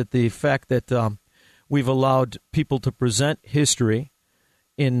 or is it the fact that we've allowed people to present history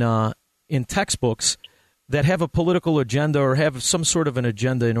in textbooks that have a political agenda or have some sort of an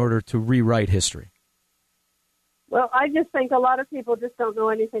agenda in order to rewrite history? Well, I just think a lot of people just don't know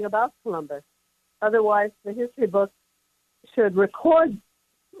anything about Columbus. Otherwise, the history books should record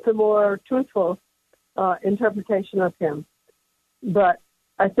the more truthful interpretation of him. But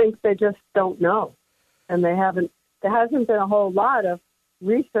I think they just don't know. And there hasn't been a whole lot of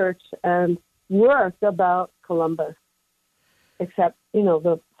research and work about Columbus, except,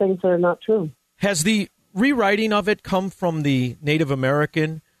 the things that are not true. Has the rewriting of it come from the Native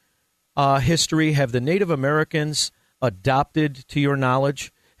American history? Have the Native Americans adopted, to your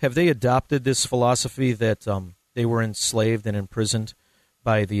knowledge, have they adopted this philosophy that they were enslaved and imprisoned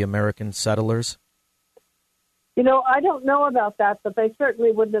by the American settlers? I don't know about that, but they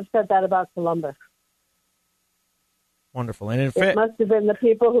certainly wouldn't have said that about Columbus. Wonderful. And in It fact, must have been the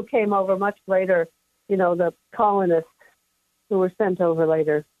people who came over much later, the colonists who were sent over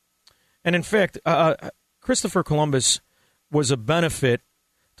later. And in fact, Christopher Columbus was a benefit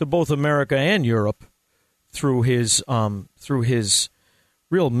to both America and Europe through his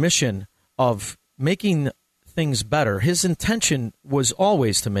real mission of making things better. His intention was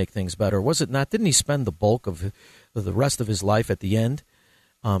always to make things better, was it not? Didn't he spend the bulk of the rest of his life at the end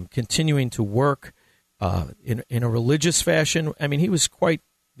continuing to work in a religious fashion? I mean, he was quite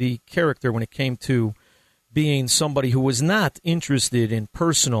the character when it came to being somebody who was not interested in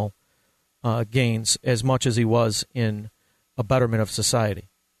personal gains as much as he was in a betterment of society.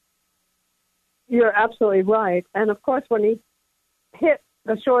 You're absolutely right. And, of course, when he hit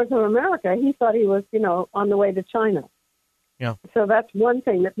the shores of America, he thought he was, on the way to China. Yeah. So that's one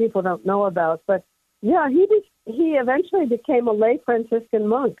thing that people don't know about. But, yeah, he eventually became a lay Franciscan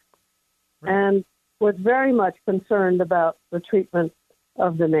monk and was very much concerned about the treatment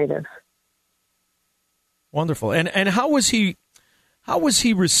of the natives. Wonderful. And how was he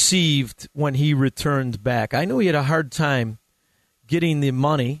received when he returned back? I know he had a hard time getting the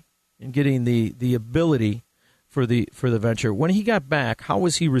money and getting the ability for the venture. When he got back, how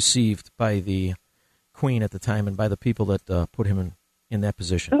was he received by the Queen at the time and by the people that put him in that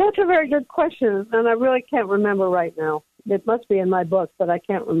position? Well, that's a very good question, and I really can't remember right now. It must be in my book, but I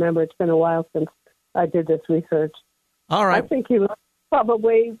can't remember. It's been a while since I did this research. All right. I think he was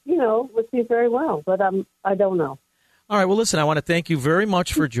probably, received very well, but I don't know. All right. Well, listen, I want to thank you very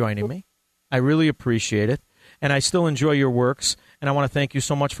much for joining me. I really appreciate it, and I still enjoy your works, and I want to thank you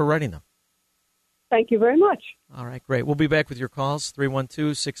so much for writing them. Thank you very much. All right, great. We'll be back with your calls,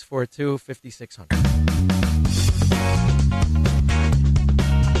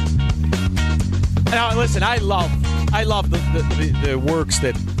 312-642-5600. Now, listen, I love the works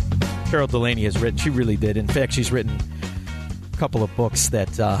that Carol Delaney has written. She really did. In fact, she's written a couple of books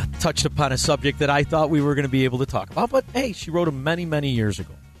that touched upon a subject that I thought we were going to be able to talk about. But, hey, she wrote them many, many years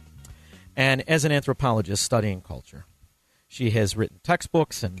ago. And as an anthropologist studying culture, she has written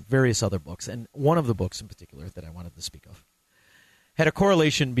textbooks and various other books. And one of the books in particular that I wanted to speak of had a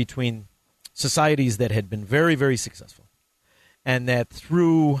correlation between societies that had been very, very successful and that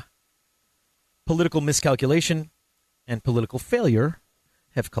through political miscalculation and political failure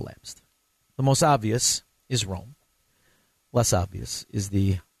have collapsed. The most obvious is Rome. Less obvious is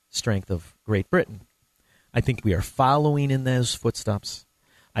the strength of Great Britain. I think we are following in those footsteps.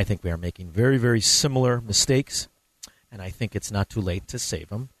 I think we are making very, very similar mistakes, and I think it's not too late to save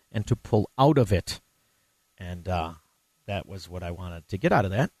them and to pull out of it. And that was what I wanted to get out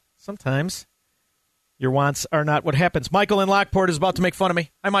of that. Sometimes your wants are not what happens. Michael in Lockport is about to make fun of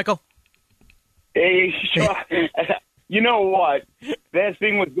me. Hi, Michael. Hey, Sean. You know what? That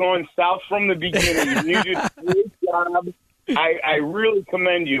thing was going south from the beginning. You did a great job. I really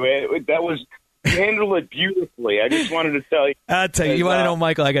commend you. You handled it beautifully. I just wanted to tell you. I'll tell you. You want to know,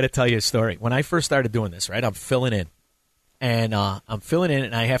 Michael? I got to tell you a story. When I first started doing this, right, I'm filling in. And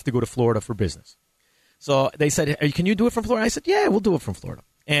I have to go to Florida for business. So they said, can you do it from Florida? I said, yeah, we'll do it from Florida.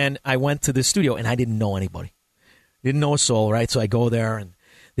 And I went to the studio, and I didn't know anybody. Didn't know a soul, right? So I go there, and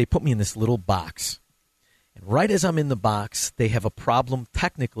they put me in this little box. And right as I'm in the box, they have a problem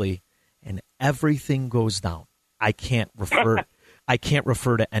technically, and everything goes down. I can't refer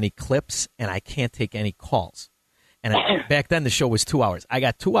to any clips, and I can't take any calls. And back then, the show was 2 hours. I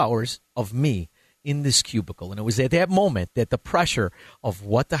got 2 hours of me in this cubicle, and it was at that moment that the pressure of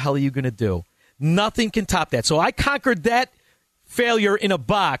what the hell are you going to do, nothing can top that. So I conquered that failure in a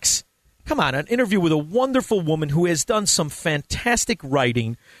box. Come on, an interview with a wonderful woman who has done some fantastic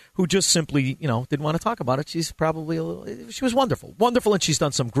writing, who just simply, didn't want to talk about it. She's probably she was wonderful, and she's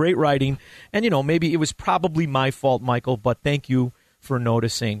done some great writing. And, maybe it was probably my fault, Michael, but thank you for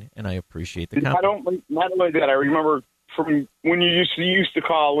noticing, and I appreciate the compliment. Not only that, I remember from when you used to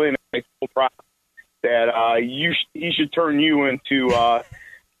call in, I told Rob that he should turn you into a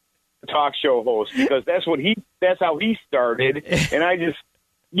talk show host, because that's how he started, and I just.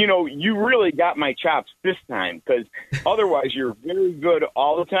 You really got my chops this time, because otherwise you're very good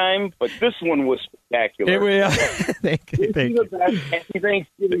all the time, but this one was spectacular. Here we are. Thank you. Happy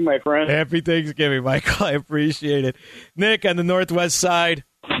Thanksgiving, my friend. Happy Thanksgiving, Michael. I appreciate it. Nick on the Northwest side.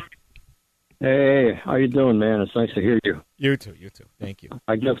 Hey, how you doing, man? It's nice to hear you. You too. Thank you.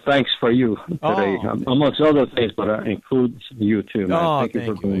 I give thanks for you today, amongst other things, but it includes you too, man. Thank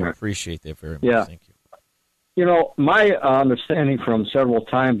you for being here. I appreciate that very much. Thank you. My understanding from several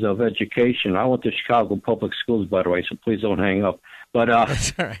times of education, I went to Chicago Public Schools, by the way, so please don't hang up. But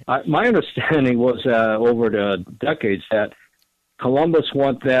That's all right. My understanding was over the decades that Columbus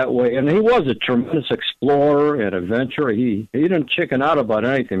went that way, and he was a tremendous explorer and adventurer. He didn't chicken out about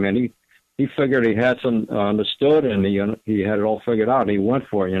anything, man. He figured he had some understood, and he had it all figured out, and he went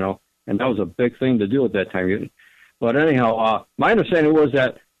for it, and that was a big thing to do at that time. But anyhow, my understanding was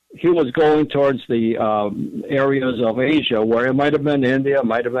that he was going towards the areas of Asia where it might have been India, it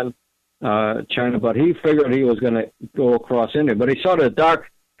might have been China, but he figured he was going to go across India. But he saw the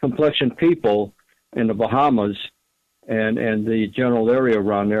dark complexioned people in the Bahamas and the general area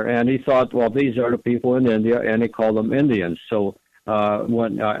around there, and he thought, well, these are the people in India, and he called them Indians. So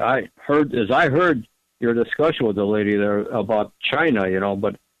when I heard your discussion with the lady there about China,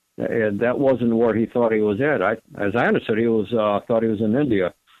 but that wasn't where he thought he was at. As I understood, he was thought he was in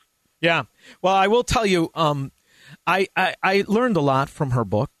India. Yeah. Well, I will tell you, I learned a lot from her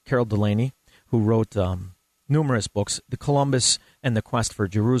book, Carol Delaney, who wrote numerous books. The Columbus and the Quest for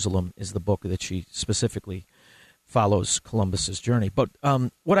Jerusalem is the book that she specifically follows Columbus's journey. But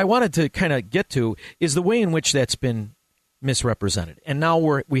what I wanted to kind of get to is the way in which that's been misrepresented. And now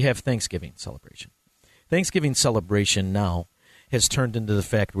we have Thanksgiving celebration. Thanksgiving celebration now has turned into the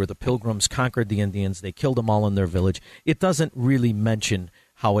fact where the Pilgrims conquered the Indians. They killed them all in their village. It doesn't really mention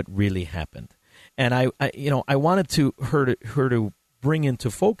how it really happened. And I wanted to her to bring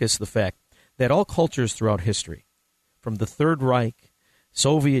into focus the fact that all cultures throughout history, from the Third Reich,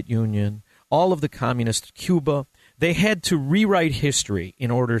 Soviet Union, all of the communists, Cuba, they had to rewrite history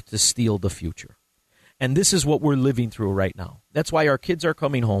in order to steal the future. And this is what we're living through right now. That's why our kids are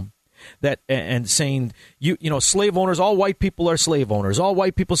coming home and saying, slave owners, all white people are slave owners, all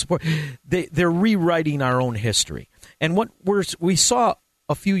white people support. They're rewriting our own history. And what we saw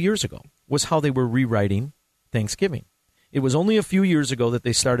a few years ago was how they were rewriting Thanksgiving. It was only a few years ago that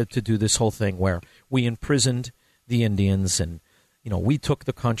they started to do this whole thing where we imprisoned the Indians and, we took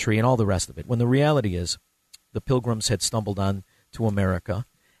the country and all the rest of it. When the reality is the Pilgrims had stumbled on to America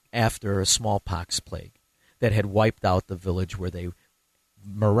after a smallpox plague that had wiped out the village where they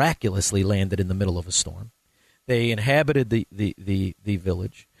miraculously landed in the middle of a storm. They inhabited the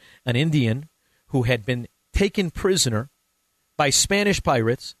village. An Indian who had been taken prisoner by Spanish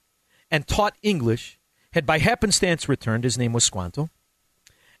pirates and taught English had by happenstance returned. His name was Squanto.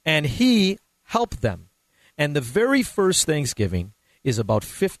 And he helped them. And the very first Thanksgiving is about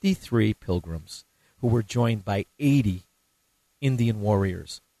 53 pilgrims who were joined by 80 Indian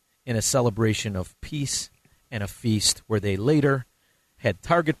warriors in a celebration of peace and a feast where they later had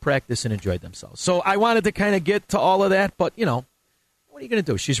target practice, and enjoyed themselves. So I wanted to kind of get to all of that, but, what are you going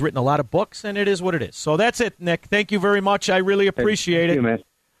to do? She's written a lot of books, and it is what it is. So that's it, Nick. Thank you very much. I really appreciate it. Thank you, man.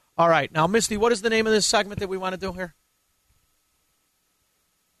 All right. Now, Misty, what is the name of this segment that we want to do here?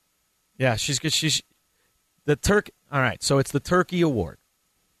 Yeah, she's the turkey. All right, so it's the Turkey Award.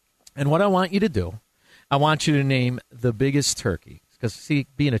 And what I want you to do, I want you to name the biggest turkey. Because, see,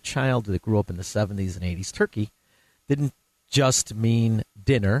 being a child that grew up in the 70s and 80s, turkey didn't just mean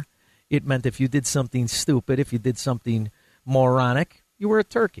dinner. It meant if you did something stupid, if you did something moronic, you were a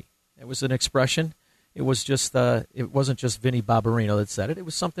turkey. It was an expression. It was just it wasn't just Vinnie Barbarino that said it. It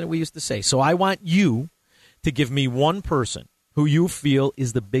was something that we used to say. So I want you to give me one person who you feel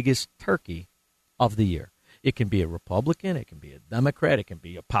is the biggest turkey of the year. It can be a Republican. It can be a Democrat. It can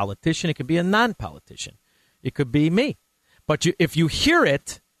be a politician. It can be a non-politician. It could be me. But if you hear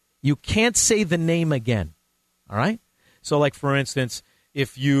it, you can't say the name again. All right? So, like, for instance,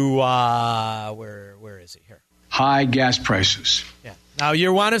 if you, where is he here? High gas prices. Yeah. Now,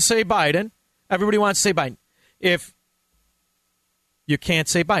 you want to say Biden. Everybody wants to say Biden. If you can't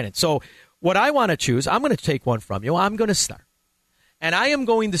say Biden. So, what I want to choose, I'm going to take one from you. I'm going to start. And I am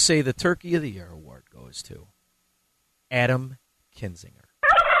going to say the Turkey of the Year award goes to Adam Kinzinger.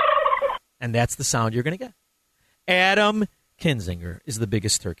 And that's the sound you're going to get. Adam Kinzinger is the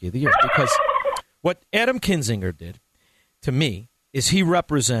biggest turkey of the year. Because what Adam Kinzinger did, to me, is he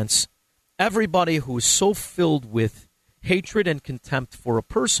represents everybody who is so filled with hatred and contempt for a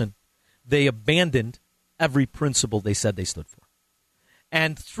person, they abandoned every principle they said they stood for.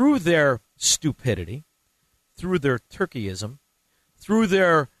 And through their stupidity, through their turkeyism, through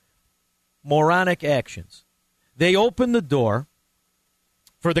their moronic actions, they opened the door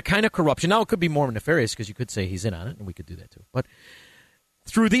for the kind of corruption. Now, it could be more nefarious because you could say he's in on it, and we could do that too. But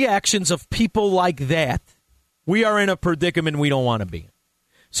through the actions of people like that, we are in a predicament we don't want to be in.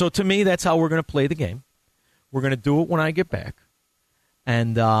 So to me, that's how we're going to play the game. We're going to do it when I get back.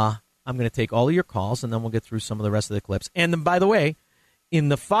 And I'm going to take all of your calls, and then we'll get through some of the rest of the clips. And then, by the way, in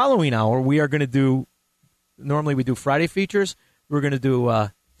the following hour, we are going to do, normally we do Friday features. We're going to do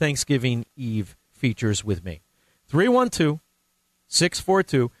Thanksgiving Eve features with me.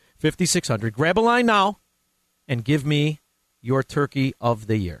 312-642-5600. Grab a line now and give me your turkey of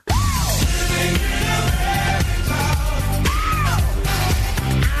the year.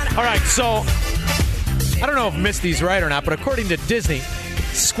 All right, so I don't know if Misty's right or not, but according to Disney,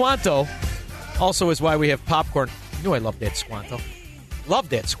 Squanto also is why we have popcorn. You know I love that Squanto. Love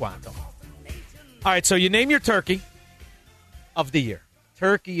that Squanto. All right, so you name your turkey of the year.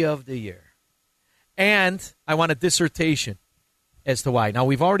 Turkey of the year. And I want a dissertation as to why. Now,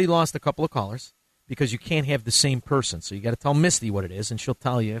 we've already lost a couple of callers because you can't have the same person. So you got to tell Misty what it is, and she'll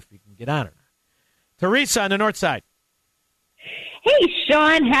tell you if you can get on it. Teresa on the north side. Hey,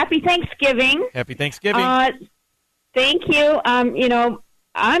 Sean. Happy Thanksgiving. Happy Thanksgiving. Thank you. I'm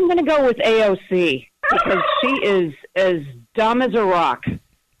going to go with AOC because she is as dumb as a rock.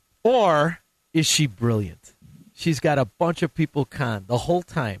 Or is she brilliant? She's got a bunch of people conned the whole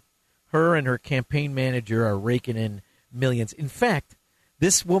time. Her and her campaign manager are raking in millions. In fact,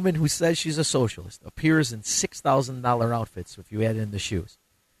 this woman who says she's a socialist appears in $6,000 outfits if you add in the shoes.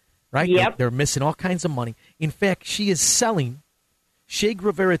 Right? Yep. They're missing all kinds of money. In fact, she is selling Che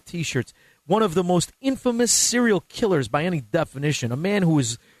Guevara T-shirts, one of the most infamous serial killers by any definition, a man who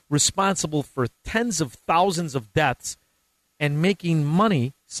is responsible for tens of thousands of deaths and making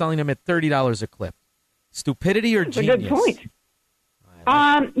money selling them at $30 a clip. Stupidity or genius? That's a good point.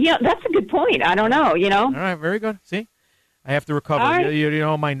 Yeah, that's a good point. I don't know, All right, very good. See? I have to recover. Right. You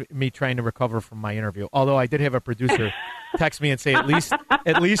don't mind me trying to recover from my interview. Although I did have a producer text me and say, at least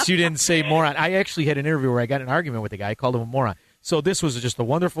you didn't say moron. I actually had an interview where I got in an argument with the guy. I called him a moron. So this was just a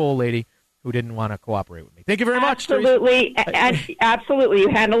wonderful old lady who didn't want to cooperate with me. Thank you very much, Absolutely. Absolutely. You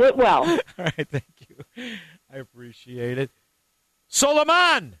handle it well. All right, thank you. I appreciate it.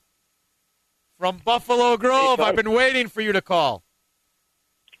 Solomon from Buffalo Grove. I've been waiting for you to call.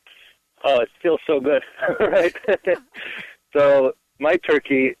 Oh, it feels so good. Right. So my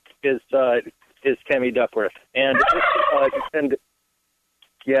turkey is Tammy Duckworth, and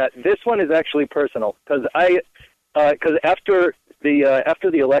this one is actually personal because after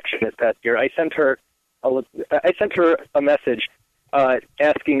the election this past year, I sent her a message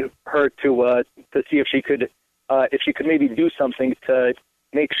asking her to see if she could maybe do something to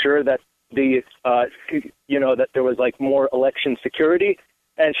make sure that that there was like more election security.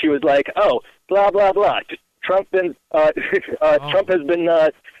 And she was like, "Oh, blah blah blah. Trump has been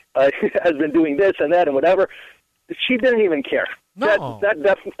doing this and that and whatever." she didn't even care. No.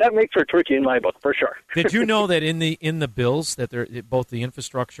 That makes her turkey in my book for sure. Did you know that in the bills that both the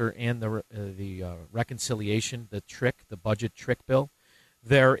infrastructure and the reconciliation, the budget trick bill,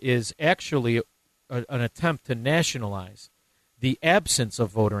 there is actually an attempt to nationalize the absence of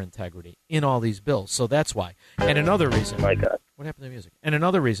voter integrity in all these bills. So that's why. And another reason. My God. What happened to the music? And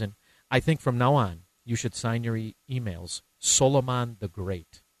another reason, I think from now on, you should sign your emails Solomon the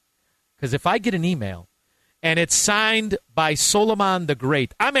Great. Because if I get an email and it's signed by Solomon the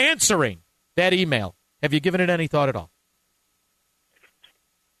Great, I'm answering that email. Have you given it any thought at all?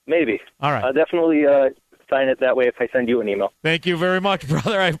 Maybe. All right. I'll definitely sign it that way if I send you an email. Thank you very much,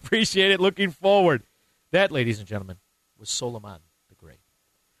 brother. I appreciate it. Looking forward. That, ladies and gentlemen, was Solomon the Great.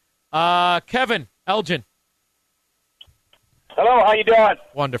 Kevin, Elgin. Hello, how you doing?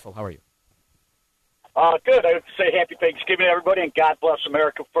 Wonderful. How are you? Good. I would say happy Thanksgiving, everybody, and God bless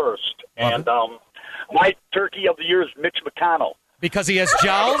America first. And my turkey of the year is Mitch McConnell. Because he has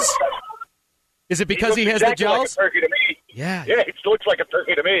jowls? Is it because he has exactly the jowls? Like a turkey to me. Yeah. Yeah, he looks like a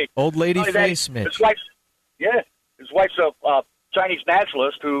turkey to me. Old lady Not only face, that, Mitch. His wife's a Chinese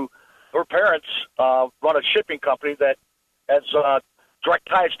nationalist who, her parents run a shipping company that has direct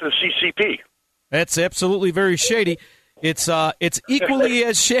ties to the CCP. That's absolutely very shady. It's equally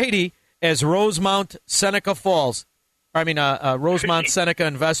as shady as Rosemount Seneca Falls. Rosemount Seneca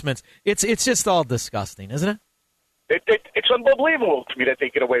Investments. It's just all disgusting, isn't it? It's unbelievable to me that they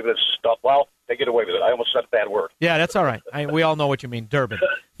get away with this stuff. Well, they get away with it. I almost said a bad word. Yeah, that's all right. We all know what you mean, Durbin.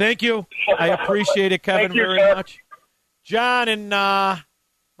 Thank you. I appreciate it, Kevin, Thank you, very sir. much. John in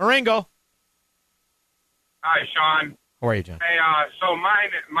Marengo. Hi, Sean. How are you, John? Hey, so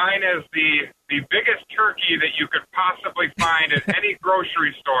mine is the biggest turkey that you could possibly find at any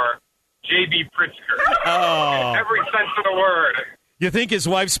grocery store, J.B. Pritzker. Oh. Every sense of the word. You think his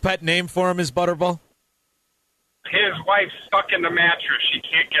wife's pet name for him is Butterball? His wife's stuck in the mattress. She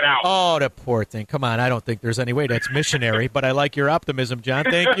can't get out. Oh, the poor thing. Come on, I don't think there's any way. That's missionary, but I like your optimism, John.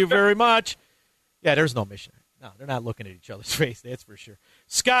 Thank you very much. Yeah, there's no missionary. No, they're not looking at each other's face, that's for sure.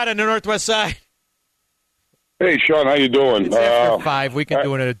 Scott on the Northwest Side. Hey, Sean, how you doing? It's after 5. We can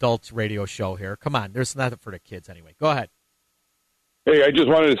do an adult radio show here. Come on, there's nothing for the kids anyway. Go ahead. Hey, I just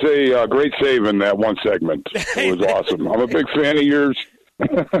wanted to say great save in that one segment. It was awesome. I'm a big fan of yours.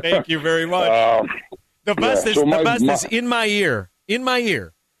 Thank you very much. The best is in my ear. In my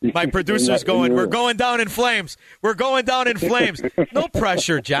ear. My producer's going, we're going down in flames. We're going down in flames. No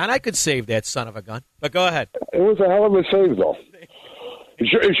pressure, John. I could save that son of a gun. But go ahead. It was a hell of a save, though.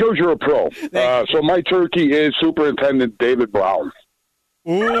 It shows you're a pro. So my turkey is Superintendent David Brown.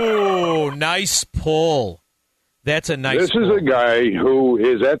 Ooh, nice pull. That's a nice This pull. is a guy who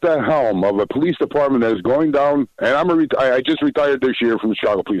is at the helm of a police department that is going down, and I just retired this year from the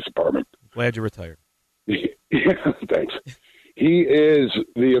Chicago Police Department. Glad you retired. Thanks. He is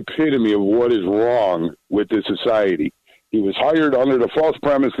the epitome of what is wrong with this society. He was hired under the false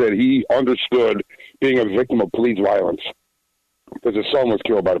premise that he understood being a victim of police violence because his son was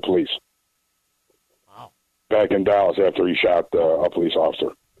killed by the police. Wow. Back in Dallas after he shot a police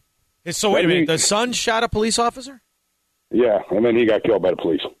officer. So wait a minute. The son shot a police officer? Yeah, and then he got killed by the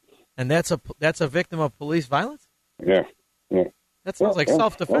police. And that's a victim of police violence? Yeah. That sounds like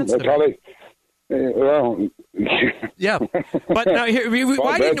self-defense. That's how they... Yeah, but now here,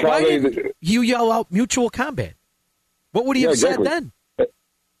 why didn't you yell out mutual combat? What would he have said then?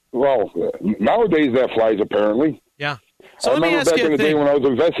 Well, nowadays that flies apparently. Yeah. So I let me remember ask back you in a the day thing. when I was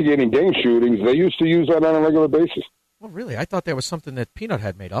investigating gang shootings, they used to use that on a regular basis. Oh, really? I thought that was something that Peanut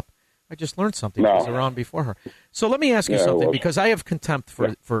had made up. I just learned something. No. I was around before her. So let me ask you Yeah, it something, was. because I have contempt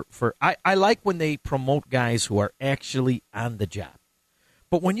for I like when they promote guys who are actually on the job.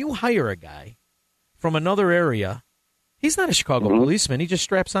 But when you hire a guy from another area, he's not a Chicago policeman. He just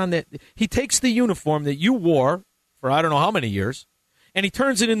straps on that. He takes the uniform that you wore for I don't know how many years, and he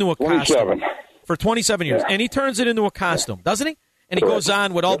turns it into a 27. costume. For 27 years. Yeah. And he turns it into a costume, doesn't he? And he goes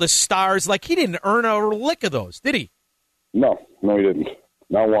on with all the stars. Like, he didn't earn a lick of those, did he? No, he didn't.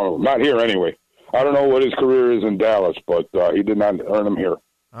 Not one of them. Not here, anyway. I don't know what his career is in Dallas, but he did not earn them here.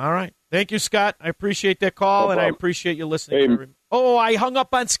 All right. Thank you, Scott. I appreciate that call, and I appreciate you listening. Hey. Oh, I hung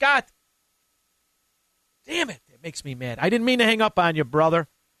up on Scott. Damn it. That makes me mad. I didn't mean to hang up on you, brother.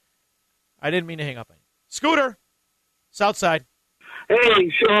 I didn't mean to hang up on you. Scooter, Southside.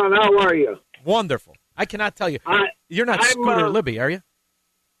 Hey, Sean, how are you? Wonderful. I cannot tell you. You're not Scooter Libby, are you?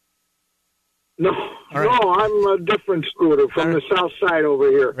 No, I'm a different Scooter from the south side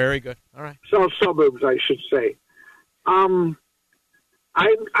over here. Very good. All right. South suburbs, I should say. I'm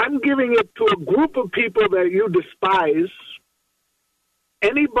giving it to a group of people that you despise.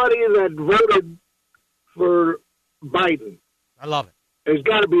 Anybody that voted for Biden. I love it. There's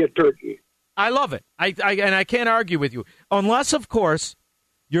got to be a turkey. I love it. And I can't argue with you. Unless, of course,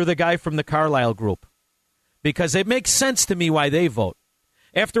 you're the guy from the Carlyle Group. Because it makes sense to me why they vote.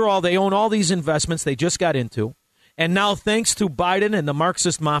 After all, they own all these investments they just got into. And now, thanks to Biden and the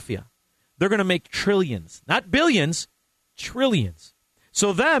Marxist mafia, they're going to make trillions. Not billions, trillions.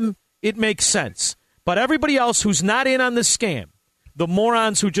 So them, it makes sense. But everybody else who's not in on the scam, the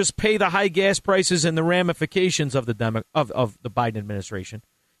morons who just pay the high gas prices and the ramifications of the of the Biden administration,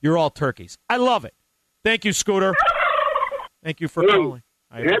 you're all turkeys. I love it. Thank you, Scooter. Thank you for calling.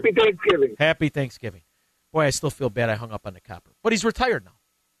 Happy Thanksgiving. Happy Thanksgiving. Boy, I still feel bad I hung up on the copper. But he's retired now.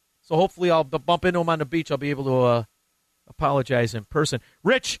 So hopefully I'll bump into him on the beach. I'll be able to apologize in person.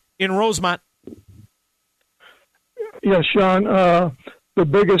 Rich in Rosemont. Yes, Sean. The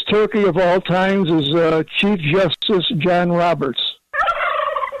biggest turkey of all times is Chief Justice John Roberts.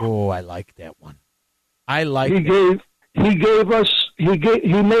 Oh, I like that one. He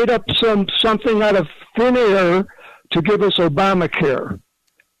made up something out of thin air to give us Obamacare.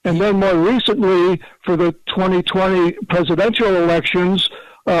 And then more recently, for the 2020 presidential elections,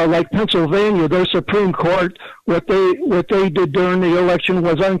 like Pennsylvania, their Supreme Court, what they did during the election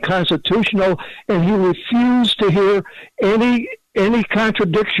was unconstitutional, and he refused to hear any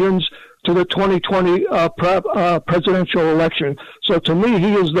contradictions to the 2020 presidential election. So to me,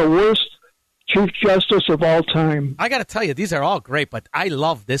 he is the worst Chief Justice of all time. I got to tell you, these are all great, but I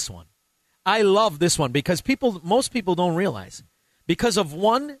love this one. I love this one because most people don't realize, because of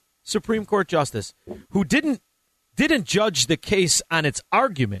one Supreme Court justice who didn't judge the case on its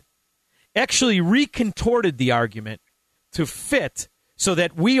argument, actually recontorted the argument to fit so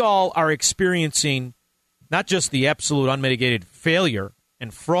that we all are experiencing not just the absolute unmitigated failure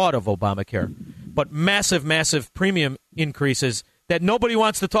and fraud of Obamacare, but massive, massive premium increases that nobody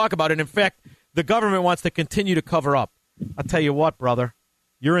wants to talk about. And in fact, the government wants to continue to cover up. I'll tell you what, brother,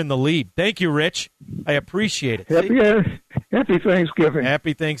 you're in the lead. Thank you, Rich. I appreciate it. Happy Thanksgiving.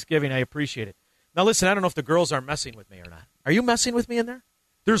 Happy Thanksgiving. I appreciate it. Now, listen, I don't know if the girls are messing with me or not. Are you messing with me in there?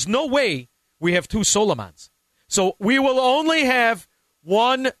 There's no way we have two Solomons. So we will only have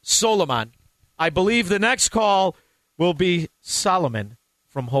one Solomon. I believe the next call will be Solomon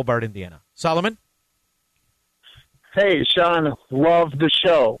from Hobart, Indiana. Solomon? Hey, Sean, love the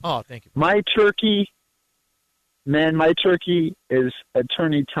show. Oh, thank you. My turkey is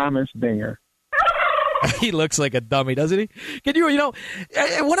Attorney Thomas Binger. He looks like a dummy, doesn't he?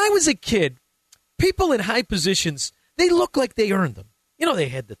 When I was a kid, people in high positions, they look like they earned them. They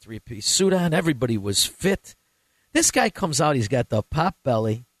had the three-piece suit on. Everybody was fit. This guy comes out. He's got the pop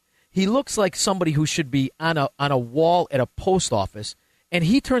belly. He looks like somebody who should be on a wall at a post office, and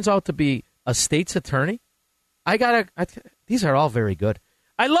he turns out to be a state's attorney. These are all very good.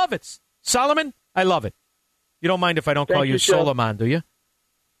 I love it. Solomon, I love it. You don't mind if I don't call you Solomon, do you?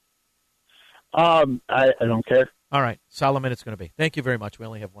 I don't care. All right. Solomon it's going to be. Thank you very much. We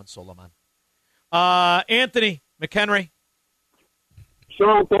only have one Solomon. Anthony McHenry.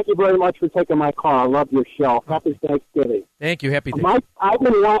 Sean, thank you very much for taking my call. I love your show. Happy Thanksgiving. Thank you. Happy Thanksgiving. I've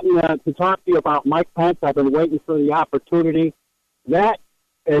been wanting to talk to you about Mike Pence. I've been waiting for the opportunity. That,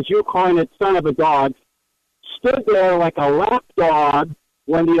 as you coin it, son of a dog, stood there like a lapdog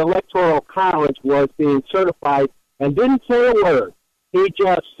when the Electoral College was being certified and didn't say a word. He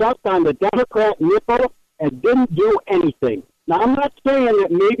just sucked on the Democrat nipple and didn't do anything. Now, I'm not saying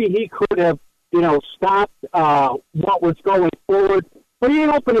that maybe he could have, stopped what was going forward, but he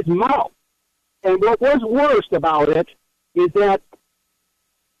didn't open his mouth. And what was worst about it is that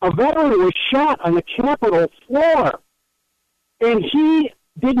a veteran was shot on the Capitol floor, and he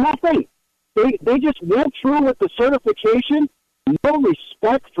did nothing. They just went through with the certification. No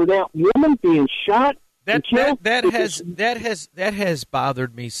respect for that woman being shot. That has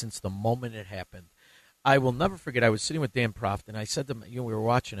bothered me since the moment it happened. I will never forget. I was sitting with Dan Proft, and I said to him, we were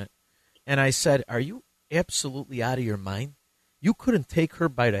watching it, and I said, "Are you absolutely out of your mind? You couldn't take her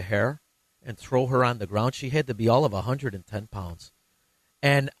by the hair and throw her on the ground. She had to be all of 110 pounds."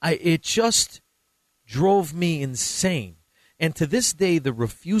 And it just drove me insane. And to this day, the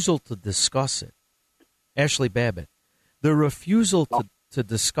refusal to discuss it, Ashley Babbitt, the refusal to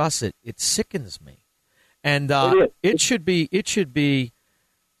discuss it, it sickens me. And it's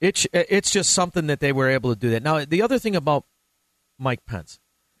just something that they were able to do that. Now, the other thing about Mike Pence,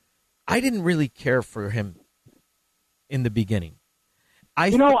 I didn't really care for him in the beginning.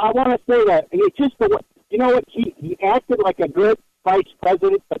 I want to say that it's just he acted like a good vice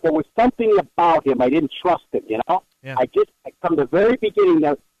president, but there was something about him I didn't trust him. Yeah. From the very beginning,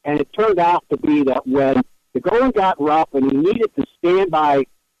 and it turned out to be that when the going got rough and he needed to stand by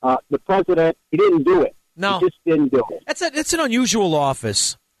the president, he didn't do it. No. He just didn't do it. It's an unusual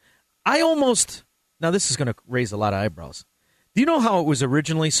office. Now this is going to raise a lot of eyebrows. Do you know how it was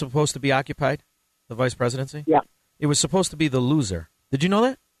originally supposed to be occupied, the vice presidency? Yeah. It was supposed to be the loser. Did you know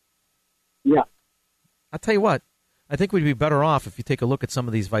that? Yeah. I'll tell you what. I think we'd be better off if you take a look at some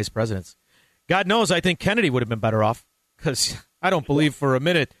of these vice presidents. God knows I think Kennedy would have been better off because I don't believe for a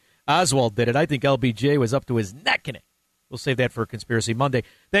minute Oswald did it. I think LBJ was up to his neck in it. We'll save that for Conspiracy Monday.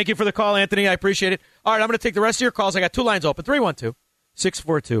 Thank you for the call, Anthony. I appreciate it. All right, I'm going to take the rest of your calls. I got 2 lines open,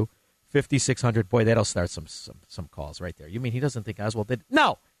 312-642-5600. Boy, that'll start some calls right there. You mean he doesn't think Oswald did it?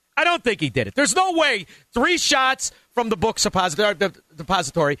 No, I don't think he did it. There's no way 3 shots from the book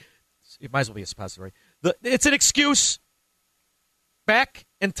depository. It might as well be a suppository. It's an excuse. Back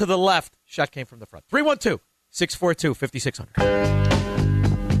and to the left. Shot came from the front. 312-642-5600.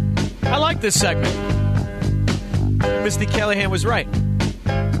 I like this segment. Misty Callahan was right.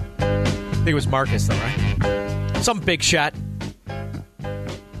 I think it was Marcus, though, right? Some big shot.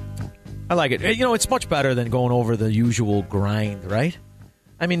 I like it. You know, it's much better than going over the usual grind, right?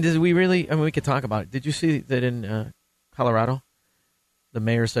 I mean, we could talk about it. Did you see that in Colorado, the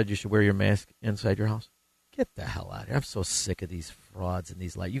mayor said you should wear your mask inside your house? Get the hell out of here. I'm so sick of these frauds and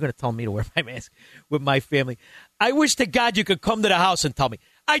these lies. You're going to tell me to wear my mask with my family. I wish to God you could come to the house and tell me.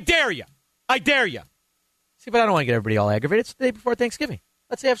 I dare you. I dare you. See, but I don't want to get everybody all aggravated. It's the day before Thanksgiving.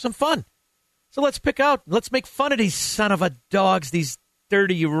 Let's have some fun. So let's pick out. Let's make fun of these son of a dogs, these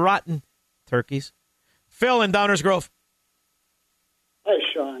dirty, rotten turkeys. Phil in Downers Grove. Hi,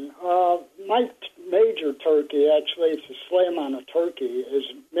 Sean. My major turkey, actually, it's a slam on a turkey, is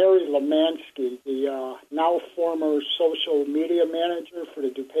Mary Lemansky, the now former social media manager for the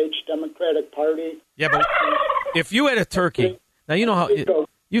DuPage Democratic Party. Yeah, but if you had a turkey, now you know how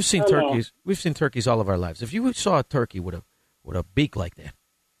you've seen turkeys. We've seen turkeys all of our lives. If you saw a turkey with a beak like that,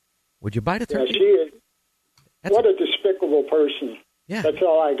 would you buy the turkey? Yeah, she is. What a despicable person. Yeah. That's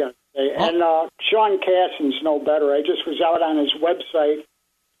all I got to say. And Sean Cassin's no better. I just was out on his website,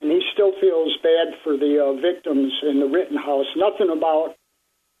 and he still feels bad for the victims in the Rittenhouse. Nothing about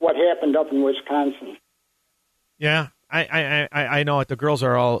what happened up in Wisconsin. Yeah, I know it. The girls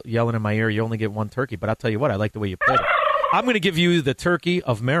are all yelling in my ear, you only get one turkey, but I'll tell you what, I like the way you played it. I'm going to give you the turkey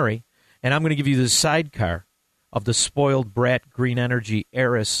of Mary, and I'm going to give you the sidecar of the spoiled brat green energy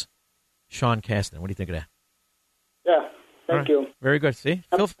heiress, Sean Casten. What do you think of that? Yeah, thank you. Very good. See?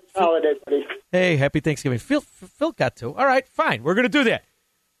 Happy holiday, buddy. Hey, happy Thanksgiving. Phil got to. All right, fine. We're going to do that.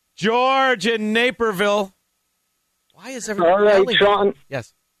 George in Naperville. Why is everyone all right, yelling? Sean?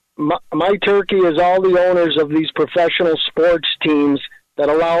 Yes. My turkey is all the owners of these professional sports teams that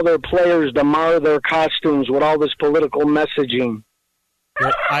allow their players to mar their costumes with all this political messaging.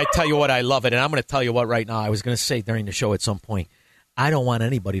 I tell you what, I love it, and I'm going to tell you what right now. I was going to say during the show at some point, I don't want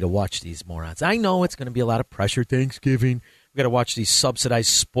anybody to watch these morons. I know it's going to be a lot of pressure, Thanksgiving. We've got to watch these subsidized,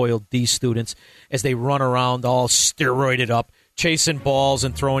 spoiled D students as they run around all steroided up, chasing balls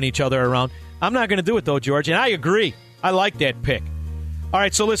and throwing each other around. I'm not going to do it, though, George, and I agree. I like that pick. All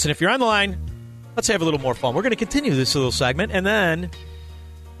right, so listen, if you're on the line, let's have a little more fun. We're going to continue this little segment, and then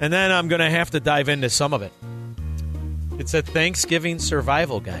I'm going to have to dive into some of it. It's a Thanksgiving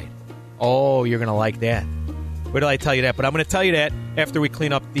survival guide. Oh, you're going to like that. Wait till I tell you that, but I'm going to tell you that after we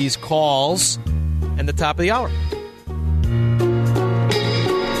clean up these calls and the top of the hour.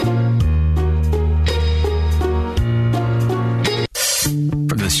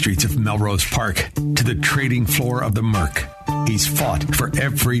 From the streets of Melrose Park to the trading floor of the Merc, he's fought for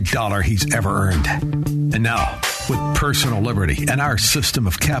every dollar he's ever earned. And now, with personal liberty and our system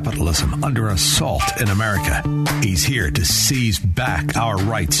of capitalism under assault in America, he's here to seize back our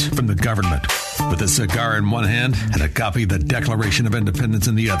rights from the government. With a cigar in one hand and a copy of the Declaration of Independence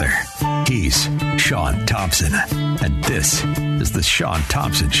in the other, he's Sean Thompson. And this is the Sean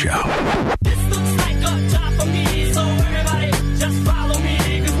Thompson Show. This looks like a job for me, so everybody just follow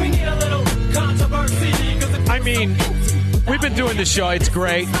me, because we need a little controversy. I mean, we've been doing the show. It's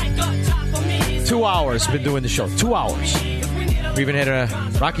great. 2 hours been doing the show. 2 hours. We even had a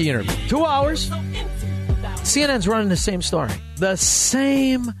Rocky interview. 2 hours. CNN's running the same story. The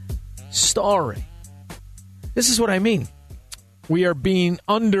same story. This is what I mean. We are being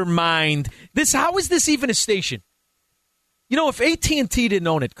undermined. How is this even a station? You know, if AT&T didn't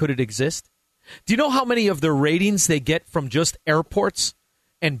own it, could it exist? Do you know how many of the ratings they get from just airports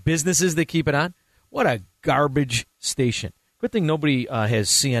and businesses that keep it on? What a garbage station. Good thing nobody has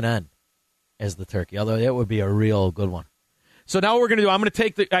CNN as the turkey, although that would be a real good one. So now what we're going to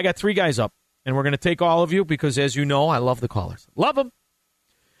do, I got 3 guys up, and we're going to take all of you because, as you know, I love the callers. Love them.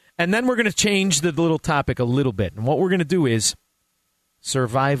 And then we're going to change the little topic a little bit. And what we're going to do is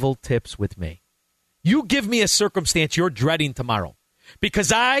survival tips with me. You give me a circumstance you're dreading tomorrow,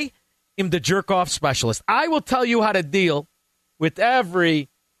 because I am the jerk-off specialist. I will tell you how to deal with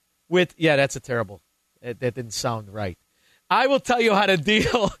yeah, that's a terrible, that didn't sound right. I will tell you how to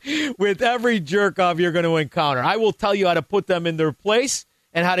deal with every jerk-off you're going to encounter. I will tell you how to put them in their place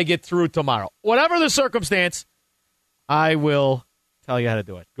and how to get through tomorrow. Whatever the circumstance, I will tell you how to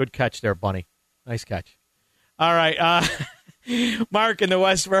do it. Good catch there, Bunny. Nice catch. All right, Mark in the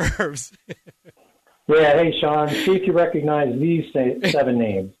West Burbs. Yeah, hey, Sean. See if you recognize these 7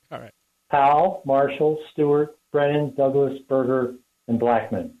 names. All right. Powell, Marshall, Stewart, Brennan, Douglas, Berger, and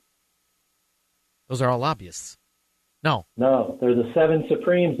Blackman. Those are all lobbyists. No. No, they're the 7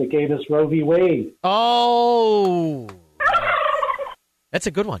 Supremes that gave us Roe v. Wade. Oh. That's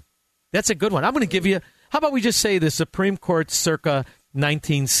a good one. That's a good one. I'm going to give you, how about we just say the Supreme Court circa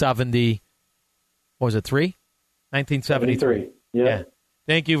 1970, what was it, 1973. Yeah.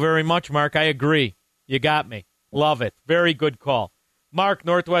 Thank you very much, Mark. I agree. You got me. Love it. Very good call. Mark,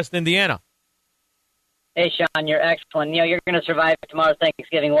 Northwest Indiana. Hey, Sean, you're excellent. You're going to survive tomorrow's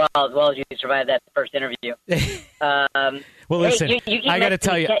Thanksgiving as well as you survived that first interview. Well, listen, I got to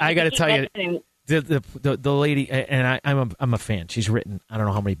tell you, the lady, and I'm a fan. She's written I don't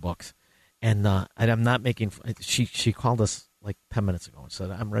know how many books, and I'm not making. She called us like 10 minutes ago and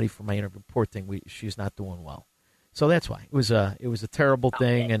said I'm ready for my interview. Poor thing, she's not doing well, so that's why it was a terrible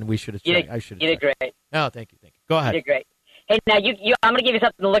thing, and we should have. I should. You did great. Oh, thank you. Go ahead. You did great. Hey, now I'm going to give you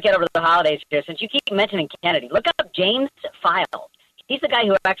something to look at over the holidays here. Since you keep mentioning Kennedy, look up James Files. He's the guy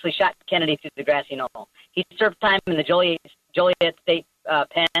who actually shot Kennedy through the grassy knoll. He served time in the Joliet State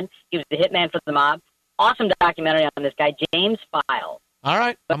Pen. He was the hitman for the mob. Awesome documentary on this guy, James Files. All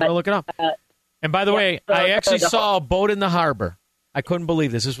right, I'm going to look it up. And by the way, I actually saw a boat in the harbor. I couldn't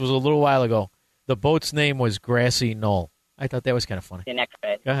believe this. This was a little while ago. The boat's name was Grassy Knoll. I thought that was kind of funny.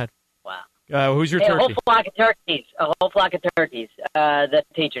 Go ahead. Wow. Who's your A turkey? whole flock of turkeys. The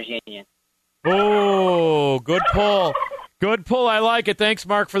teachers union. Oh, good pull. Good pull. I like it. Thanks,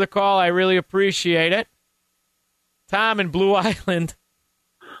 Mark, for the call. I really appreciate it. Tom in Blue Island.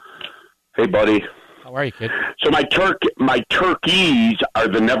 Hey, buddy. How are you, kid? So my turkeys are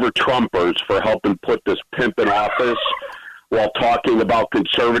the Never Trumpers for helping put this pimp in office while talking about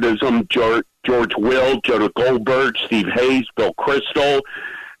conservatism. George Will, Joe Goldberg, Steve Hayes, Bill Kristol,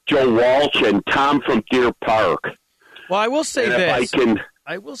 Joe Walsh, and Tom from Deer Park. Well, I will say this.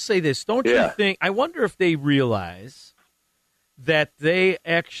 I will say this. Don't you think? I wonder if they realize that they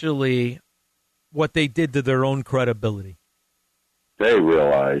actually what they did to their own credibility. They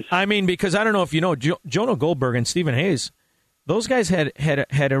realize. I mean, because I don't know if you know, Jonah Goldberg and Stephen Hayes, those guys had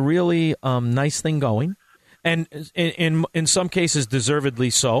a really nice thing going, and in some cases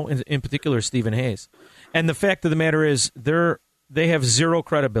deservedly so. In particular, Stephen Hayes. And the fact of the matter is, they have zero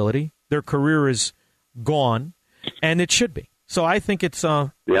credibility. Their career is gone, and it should be. So I think it's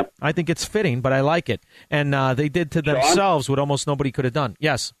I think it's fitting, but I like it. And they did to themselves what almost nobody could have done.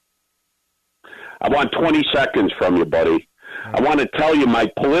 Yes. I want 20 seconds from you, buddy. I want to tell you my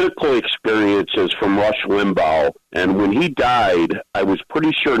political experiences from Rush Limbaugh. And when he died, I was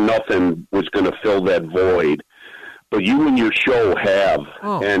pretty sure nothing was going to fill that void. But you and your show have.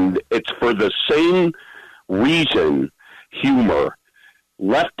 Oh. And it's for the same reason, humor.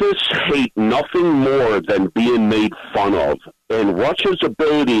 Leftists hate nothing more than being made fun of. And Rush's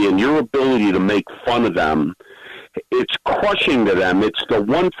ability and your ability to make fun of them, it's crushing to them. It's the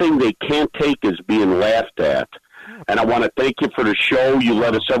one thing they can't take is being laughed at. And I want to thank you for the show. You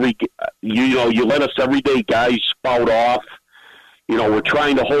let us everyday guys spout off. You know, we're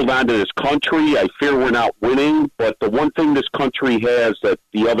trying to hold on to this country. I fear we're not winning, but the one thing this country has that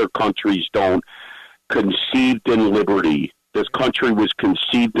the other countries don't, conceived in liberty. This country was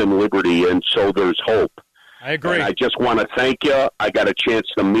conceived in liberty, and so there's hope. I agree. And I just want to thank you. I got a chance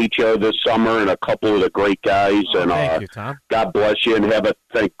to meet you this summer and a couple of the great guys. Thank you, Tom. God bless you, and have a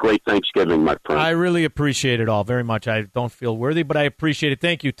great Thanksgiving, my friend. I really appreciate it all very much. I don't feel worthy, but I appreciate it.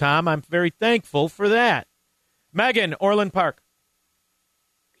 Thank you, Tom. I'm very thankful for that. Megan, Orland Park.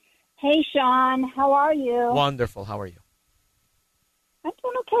 Hey, Sean. How are you? Wonderful. How are you? I'm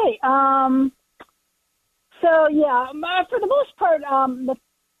doing okay. So, yeah, for the most part, the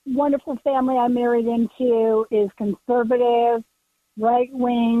wonderful family I married into is conservative,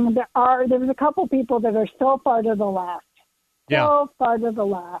 right-wing. There was a couple people that are so far to the left. So far to the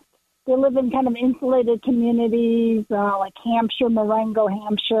left. They live in kind of insulated communities, like Hampshire, Marengo,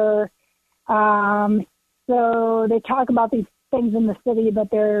 Hampshire. So they talk about these things in the city, but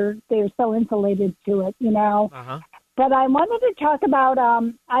they're so insulated to it, you know. But I wanted to talk about,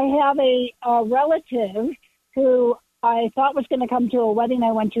 I have a relative who I thought was going to come to a wedding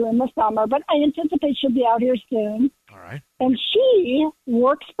I went to in the summer, but I anticipate she'll be out here soon. All right. And she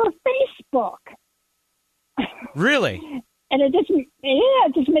works for Facebook. Really? And it just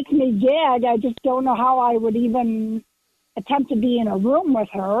makes me gag. I just don't know how I would even attempt to be in a room with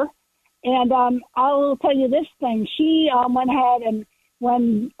her. And I'll tell you this thing. She went ahead and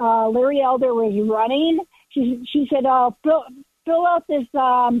when Larry Elder was running, she said, fill out this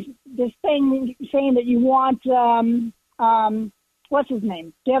thing saying that you want what's his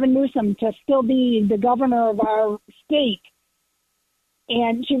name, Gavin Newsom, to still be the governor of our state.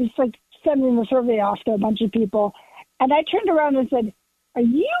 And she was like sending the survey off to a bunch of people. And I turned around and said, "Are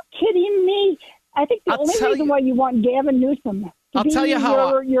you kidding me? I think the only reason why you want Gavin Newsom to be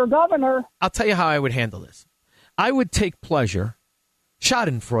your governor." I'll tell you how I would handle this. I would take pleasure,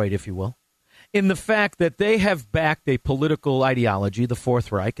 schadenfreude, if you will, in the fact that they have backed a political ideology, the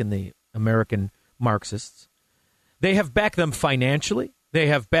Fourth Reich and the American Marxists. They have backed them financially. They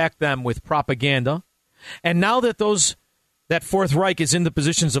have backed them with propaganda. And now that that Fourth Reich is in the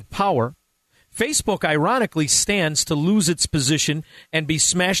positions of power, Facebook, ironically, stands to lose its position and be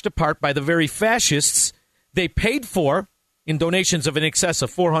smashed apart by the very fascists they paid for in donations of in excess of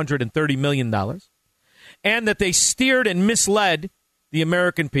 $430 million, and that they steered and misled the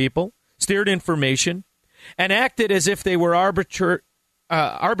American people, steered information, and acted as if they were arbitrators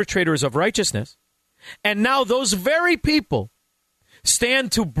of righteousness. And now those very people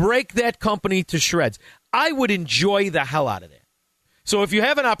stand to break that company to shreds. I would enjoy the hell out of that. So if you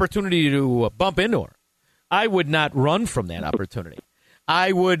have an opportunity to bump into her, I would not run from that opportunity.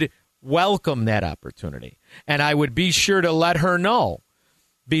 I would welcome that opportunity. And I would be sure to let her know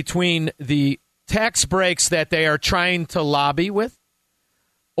between the tax breaks that they are trying to lobby with,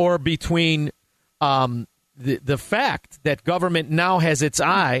 or between the fact that government now has its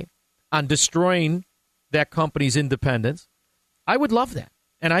eye on destroying that company's independence. I would love that.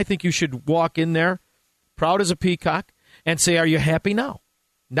 And I think you should walk in there proud as a peacock and say, "Are you happy now?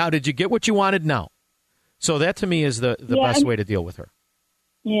 Now, did you get what you wanted now?" So that to me is the best way to deal with her.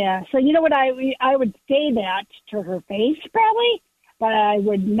 Yeah. So you know what? I would say that to her face probably, but I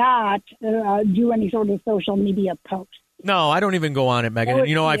would not do any sort of social media post. No, I don't even go on it, Megan.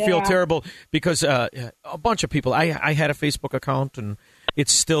 And, I feel terrible because a bunch of people, I had a Facebook account and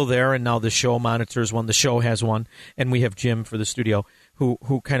it's still there. And now the show monitors one. The show has one. And we have Jim for the studio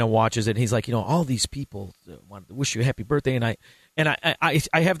who kind of watches it. And he's like, all these people want to wish you a happy birthday. And I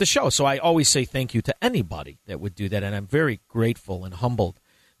have the show. So I always say thank you to anybody that would do that. And I'm very grateful and humbled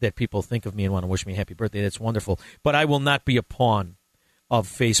that people think of me and want to wish me a happy birthday. That's wonderful. But I will not be a pawn of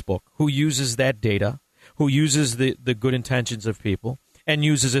Facebook who uses that data, who uses the good intentions of people and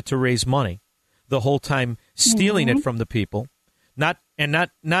uses it to raise money, the whole time stealing it from the people, not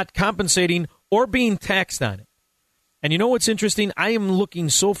compensating or being taxed on it. And you know what's interesting? I am looking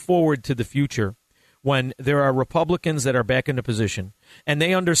so forward to the future when there are Republicans that are back into position and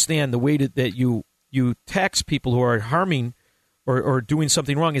they understand the way that you tax people who are harming or doing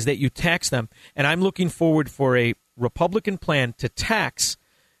something wrong is that you tax them. And I'm looking forward for a Republican plan to tax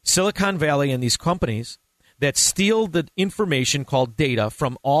Silicon Valley and these companies that steal the information called data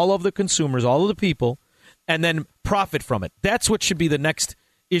from all of the consumers, all of the people, and then profit from it. That's what should be the next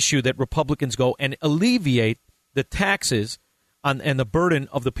issue that Republicans go and alleviate the taxes and the burden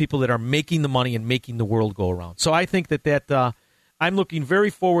of the people that are making the money and making the world go around. So I think that I'm looking very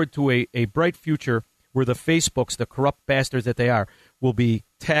forward to a bright future where the Facebooks, the corrupt bastards that they are, will be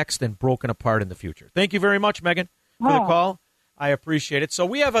taxed and broken apart in the future. Thank you very much, Megan, for the call. I appreciate it. So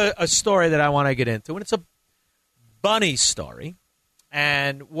we have a story that I want to get into, and it's a Bunny story.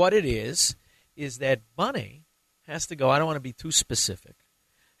 And what it is that Bunny has to go, I don't want to be too specific,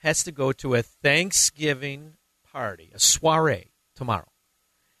 has to go to a Thanksgiving party, a soiree tomorrow.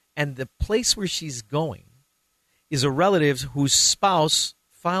 And the place where she's going is a relative whose spouse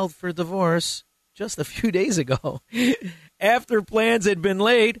filed for divorce just a few days ago after plans had been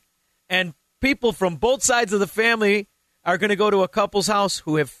laid, and people from both sides of the family are going to go to a couple's house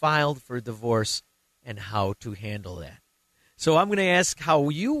who have filed for divorce and how to handle that. So I'm going to ask how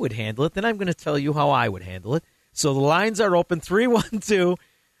you would handle it, then I'm going to tell you how I would handle it. So the lines are open. 312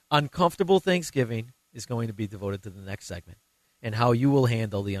 Uncomfortable Thanksgiving is going to be devoted to the next segment and how you will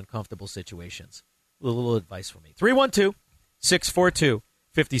handle the uncomfortable situations. A little advice from me. 312-642-5600.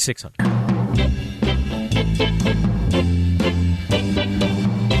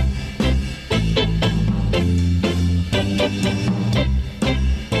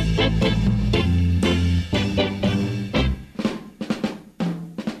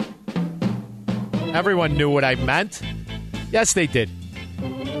 Everyone knew what I meant. Yes, they did.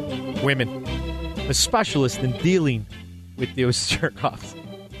 Women. a specialist in dealing with those jerk-offs.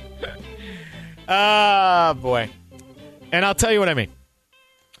 Ah, boy. And I'll tell you what I mean.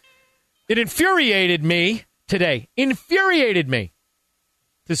 It infuriated me today. Infuriated me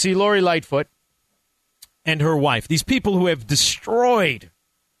to see Lori Lightfoot and her wife. These people who have destroyed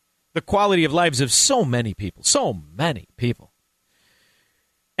the quality of lives of so many people. So many people.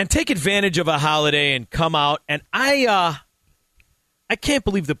 And take advantage of a holiday and come out. And I can't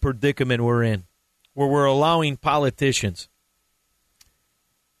believe the predicament we're in, where we're allowing politicians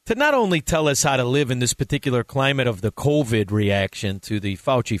to not only tell us how to live in this particular climate of the COVID reaction to the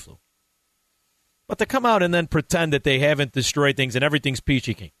Fauci flu, but to come out and then pretend that they haven't destroyed things and everything's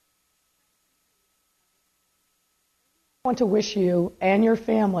peachy keen. I want to wish you and your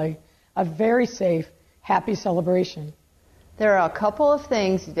family a very safe, happy celebration. There are a couple of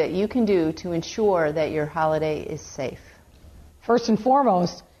things that you can do to ensure that your holiday is safe. First and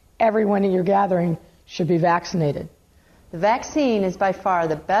foremost, everyone at your gathering should be vaccinated. The vaccine is by far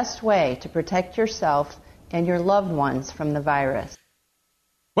the best way to protect yourself and your loved ones from the virus.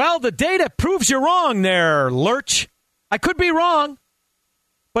 Well, the data proves you wrong there, Lurch. I could be wrong,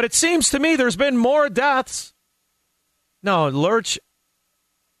 but it seems to me there's been more deaths. No, Lurch.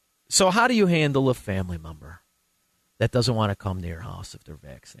 So how do you handle a family member that doesn't want to come to your house if they're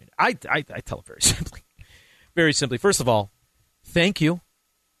vaccinated? I tell it very simply. Very simply. First of all, thank you.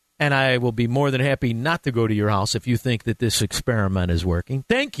 And I will be more than happy not to go to your house if you think that this experiment is working.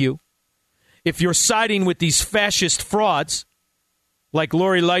 Thank you. If you're siding with these fascist frauds like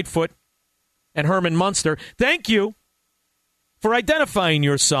Lori Lightfoot and Herman Munster, thank you for identifying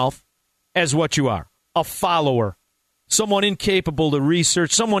yourself as what you are, a follower, someone incapable to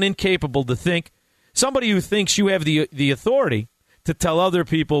research, someone incapable to think, somebody who thinks you have the authority to tell other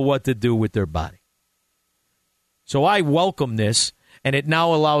people what to do with their body. So I welcome this. And it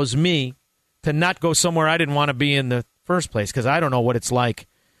now allows me to not go somewhere I didn't want to be in the first place, because I don't know what it's like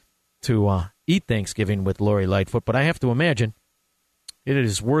to eat Thanksgiving with Lori Lightfoot, but I have to imagine it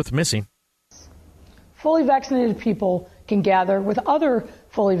is worth missing. Fully vaccinated people can gather with other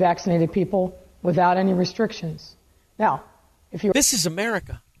fully vaccinated people without any restrictions. Now, if you... This is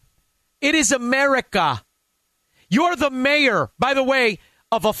America. It is America. You're the mayor, by the way,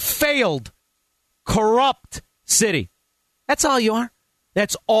 of a failed, corrupt city. That's all you are.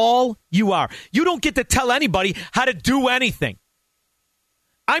 That's all you are. You don't get to tell anybody how to do anything.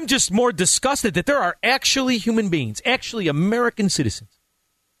 I'm just more disgusted that there are actually human beings, actually American citizens,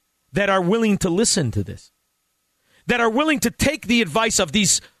 that are willing to listen to this, that are willing to take the advice of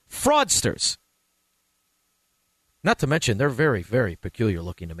these fraudsters. Not to mention, they're very, very peculiar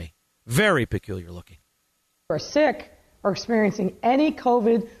looking to me. Very peculiar looking. If you are sick or experiencing any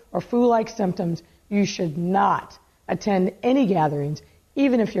COVID or flu-like symptoms, you should not attend any gatherings,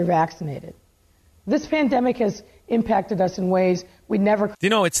 even if you're vaccinated. This pandemic has impacted us in ways we never... You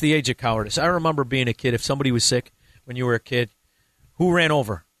know, it's the age of cowardice. I remember being a kid. If somebody was sick when you were a kid, who ran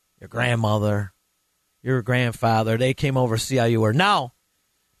over? Your grandmother, your grandfather. They came over to see how you were. Now,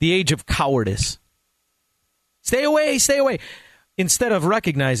 the age of cowardice. Stay away, stay away. Instead of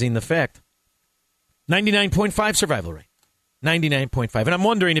recognizing the fact, 99.5 survival rate. 99.5. And I'm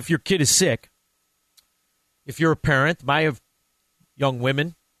wondering if your kid is sick. If you're a parent, I have young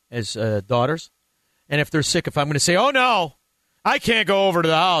women as daughters, and if they're sick, if I'm going to say, oh, no, I can't go over to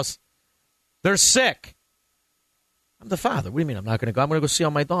the house. They're sick. I'm the father. What do you mean I'm not going to go? I'm going to go see how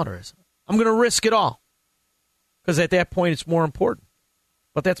my daughter is. I'm going to risk it all because at that point it's more important.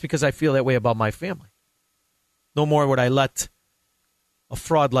 But that's because I feel that way about my family. No more would I let a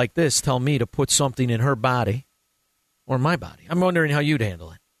fraud like this tell me to put something in her body or my body. I'm wondering how you'd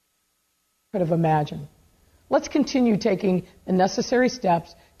handle it. Could have imagined. Let's continue taking the necessary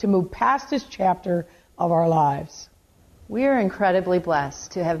steps to move past this chapter of our lives. We are incredibly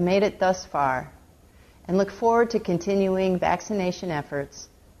blessed to have made it thus far and look forward to continuing vaccination efforts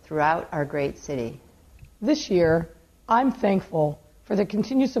throughout our great city. This year, I'm thankful for the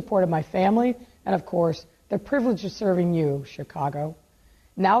continued support of my family and, of course, the privilege of serving you, Chicago.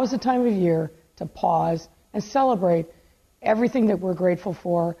 Now is the time of year to pause and celebrate everything that we're grateful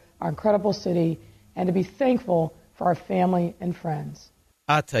for, our incredible city, and to be thankful for our family and friends.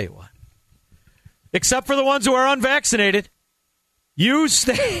 I'll tell you what. Except for the ones who are unvaccinated, you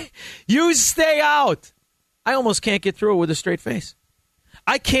stay out. I almost can't get through it with a straight face.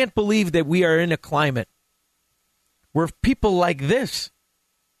 I can't believe that we are in a climate where people like this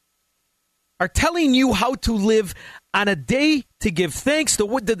are telling you how to live on a day to give thanks,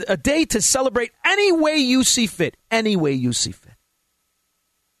 a day to celebrate any way you see fit, any way you see fit.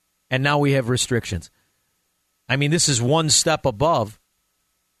 And now we have restrictions. I mean, this is one step above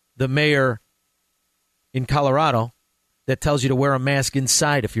the mayor in Colorado that tells you to wear a mask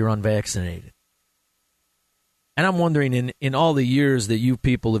inside if you're unvaccinated. And I'm wondering, in all the years that you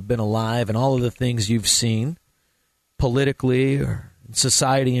people have been alive and all of the things you've seen politically or in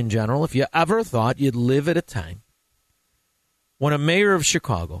society in general, if you ever thought you'd live at a time when a mayor of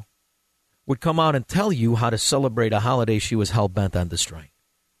Chicago would come out and tell you how to celebrate a holiday she was hell-bent on destroying.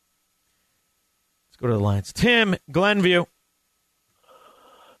 Let's go to the lines. Tim, Glenview.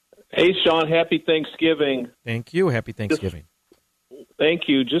 Hey, Sean, happy Thanksgiving. Thank you. Happy Thanksgiving. Thank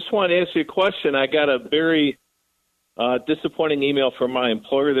you. Just want to ask you a question. I got a very disappointing email from my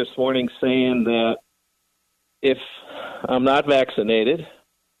employer this morning saying that if I'm not vaccinated,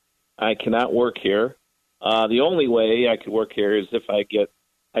 I cannot work here. The only way I could work here is if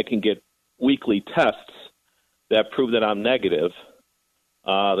I can get weekly tests that prove that I'm negative.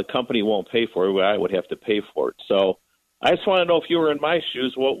 The company won't pay for it. I would have to pay for it. So I just want to know, if you were in my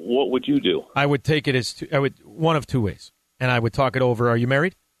shoes, what would you do? I would take it as one of two ways, and I would talk it over. Are you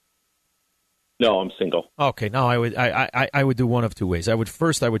married? No, I'm single. Okay, no, I would do one of two ways. I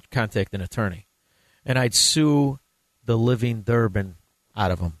would contact an attorney, and I'd sue the living Durbin out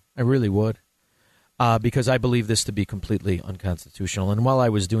of him. I really would, because I believe this to be completely unconstitutional. And while I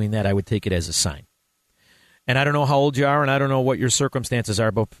was doing that, I would take it as a sign. And I don't know how old you are, and I don't know what your circumstances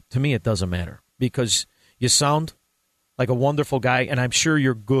are, but to me it doesn't matter, because you sound like a wonderful guy, and I'm sure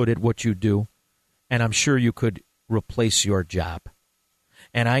you're good at what you do, and I'm sure you could replace your job.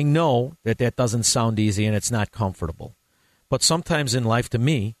 And I know that doesn't sound easy and it's not comfortable. But sometimes in life, to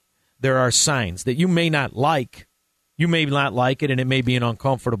me, there are signs that you may not like. You may not like it, and it may be an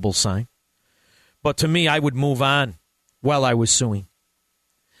uncomfortable sign. But to me, I would move on while I was suing.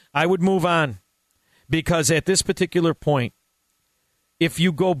 I would move on, because at this particular point, if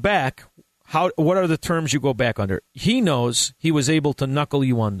you go back, what are the terms you go back under? He knows he was able to knuckle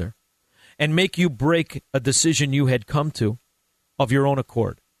you under and make you break a decision you had come to of your own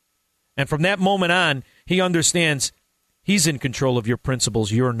accord. And from that moment on, he understands he's in control of your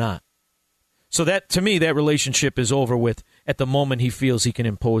principles, you're not. So that, to me, that relationship is over with at the moment he feels he can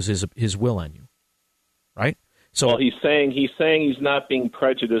impose his will on you. Right? So well, he's saying he's not being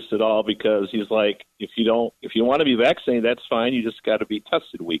prejudiced at all, because he's like, if you want to be vaccinated, that's fine. You just got to be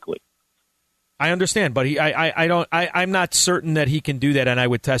tested weekly. I understand, but I'm not certain that he can do that, and I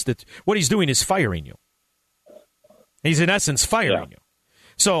would test it. What he's doing is firing you. He's in essence firing you.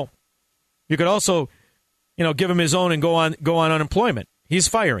 So you could also, give him his own and go on unemployment. He's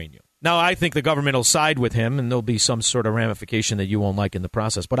firing you. Now, I think the government will side with him, and there'll be some sort of ramification that you won't like in the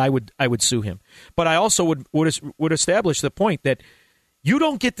process. But I would sue him. But I also would establish the point that you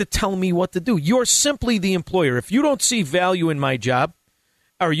don't get to tell me what to do. You're simply the employer. If you don't see value in my job,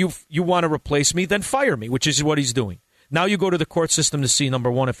 or you want to replace me, then fire me, which is what he's doing. Now you go to the court system to see, number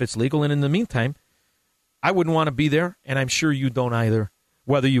one, if it's legal. And in the meantime, I wouldn't want to be there, and I'm sure you don't either.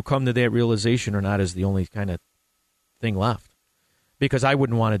 Whether you come to that realization or not is the only kind of thing left. Because I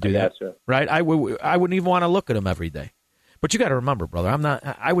wouldn't want to do that, right? I wouldn't even want to look at him every day. But you got to remember, brother,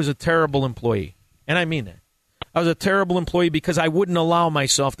 I was a terrible employee, and I mean that. I was a terrible employee because I wouldn't allow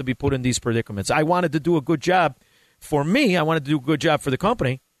myself to be put in these predicaments. I wanted to do a good job for me. I wanted to do a good job for the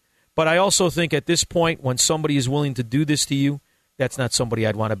company. But I also think at this point, when somebody is willing to do this to you, that's not somebody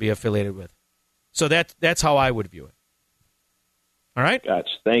I'd want to be affiliated with. So that's how I would view it. All right? Gotcha.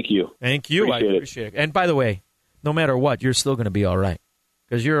 Thank you. Thank you. I appreciate it. And by the way, no matter what, you're still going to be all right,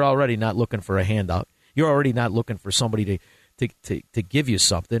 because you're already not looking for a handout. You're already not looking for somebody to give you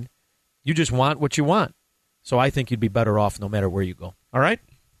something. You just want what you want. So I think you'd be better off no matter where you go. All right?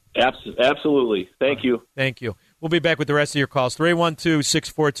 Absolutely. Thank you. Thank you. We'll be back with the rest of your calls.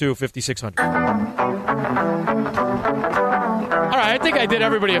 312-642-5600. All right, I think I did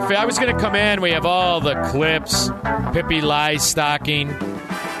everybody a favor. I was going to come in. We have all the clips. Pippi Liestocking,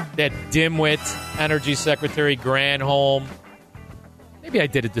 that dimwit Energy Secretary Granholm. Maybe I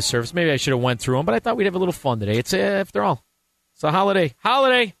did a disservice. Maybe I should have went through them, but I thought we'd have a little fun today. It's, after all, it's a holiday.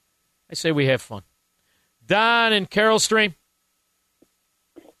 I say we have fun. Don and Carol Stream.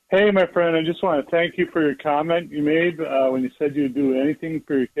 Hey, my friend, I just want to thank you for your comment you made when you said you'd do anything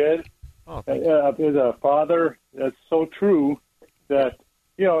for your kid. Oh, as a father, that's so true that,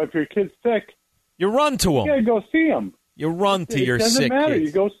 if your kid's sick, you run to him. You got to go see him. You run to your sick kids. It doesn't matter.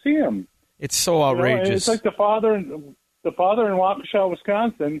 You go see him. It's so outrageous. It's like the father in Waukesha,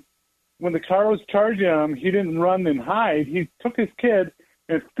 Wisconsin. When the car was charging him, he didn't run and hide. He took his kid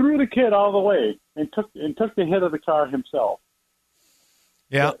and threw the kid all the way and took the hit of the car himself.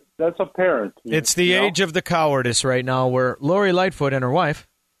 Yeah, that's a parent. It's the age of the cowardice right now, where Lori Lightfoot and her wife,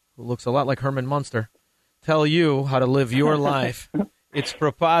 who looks a lot like Herman Munster, tell you how to live your life It's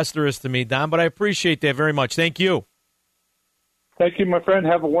preposterous to me, Don, but I appreciate that very much. Thank you. Thank you, my friend.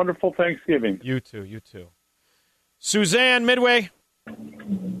 Have a wonderful Thanksgiving. You too. Suzanne, Midway.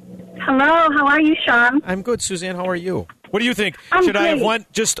 Hello, how are you, Sean? I'm good, Suzanne. How are you? What do you think? I'm Should I have great.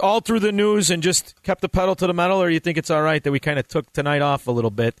 went just all through the news and just kept the pedal to the metal, or do you think it's all right that we kind of took tonight off a little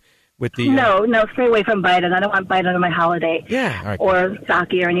bit with the... No, stay away from Biden. I don't want Biden on my holiday. Yeah. All right, or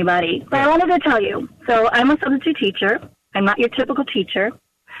Psaki or anybody. But I wanted to tell you, so I'm a substitute teacher. I'm not your typical teacher.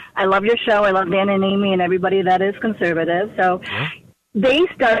 I love your show. I love Dan and Amy and everybody that is conservative. So they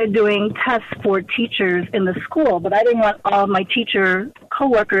started doing tests for teachers in the school, but I didn't want all of my teacher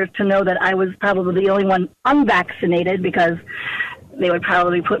coworkers to know that I was probably the only one unvaccinated because they would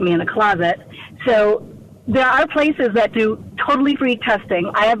probably put me in a closet. So there are places that do totally free testing.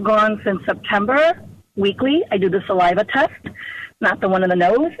 I have gone since September weekly. I do the saliva test, not the one in the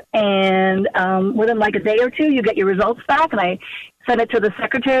nose. And within like a day or two, you get your results back. And I send it to the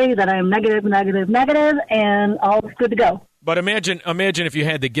secretary that I'm negative, and all is good to go. But imagine if you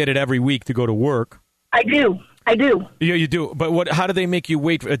had to get it every week to go to work. I do. Yeah, you do. But how do they make you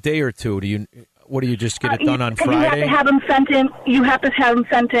wait a day or two? Do you just get it done on Friday? You have to have them sent in. You have to have them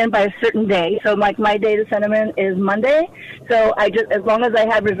sent in by a certain day. So, like, my day to send them in is Monday. So as long as I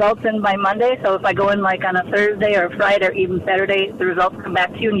have results in by Monday. So if I go in like on a Thursday or a Friday or even Saturday, the results come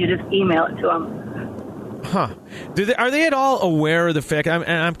back to you and you just email it to them. Huh? Are they at all aware of the fact?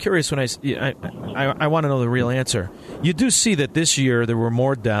 I'm curious when I want to know the real answer. You do see that this year there were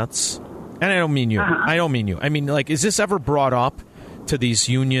more deaths, and I don't mean you. I don't mean you. I mean, like, is this ever brought up to these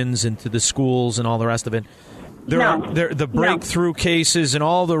unions and to the schools and all the rest of it? The breakthrough cases and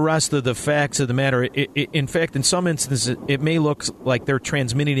all the rest of the facts of the matter. In fact, in some instances, it may look like they're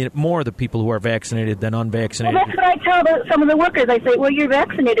transmitting it more to people who are vaccinated than unvaccinated. Well, that's what I tell some of the workers. I say, well, you're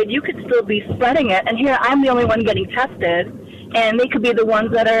vaccinated. You could still be spreading it. And here I'm the only one getting tested, and they could be the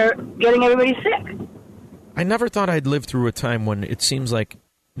ones that are getting everybody sick. I never thought I'd live through a time when it seems like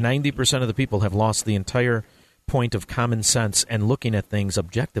 90% of the people have lost the entire point of common sense and looking at things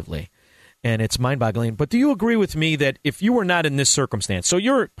objectively. And it's mind-boggling. But do you agree with me that if you were not in this circumstance, so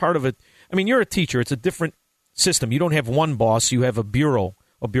you're part of it, I mean, you're a teacher. It's a different system. You don't have one boss. You have a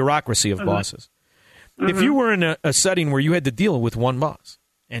bureaucracy of bosses. If you were in a setting where you had to deal with one boss,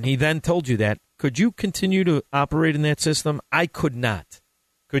 and he then told you that, could you continue to operate in that system? I could not.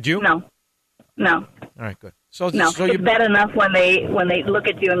 Could you? No. All right, good. So it's bad enough when they look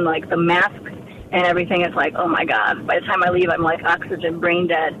at you in, like, the mask and everything. It's like, oh, my God. By the time I leave, I'm, like, oxygen brain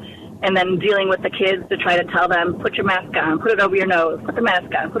dead. And then dealing with the kids to try to tell them, put your mask on, put it over your nose, put the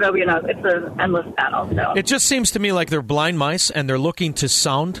mask on, put it over your nose. It's an endless battle. So it just seems to me like they're blind mice, and they're looking to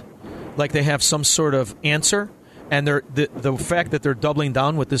sound like they have some sort of answer. And the fact that they're doubling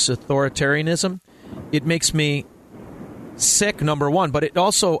down with this authoritarianism, it makes me sick, number one. But it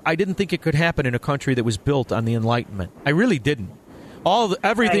also, I didn't think it could happen in a country that was built on the Enlightenment. I really didn't.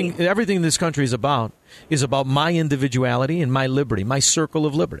 Everything this country is about my individuality and my liberty, my circle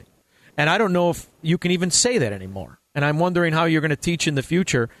of liberty. And I don't know if you can even say that anymore. And I'm wondering how you're going to teach in the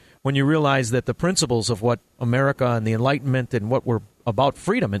future when you realize that the principles of what America and the Enlightenment and what we're about,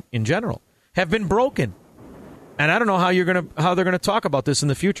 freedom in general, have been broken. And I don't know how they're going to talk about this in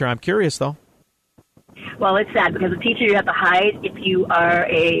the future. I'm curious, though. Well, it's sad because a teacher you have to hide if you are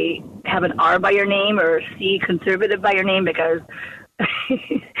have an R by your name or C conservative by your name because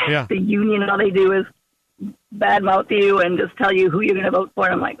the union, all they do is badmouth you and just tell you who you're going to vote for.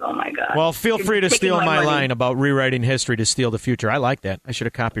 And I'm like, oh, my God. Well, feel free to steal my line about rewriting history to steal the future. I like that. I should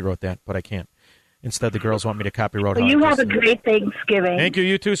have copywrote that, but I can't. Instead, the girls want me to copyright. Well, you have a great Thanksgiving. Thank you.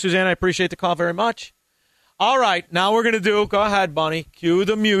 You too, Suzanne. I appreciate the call very much. All right. Now we're going to go ahead, Bunny. Cue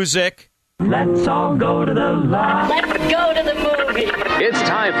the music. Let's all go to the live. Let's go to the movie. It's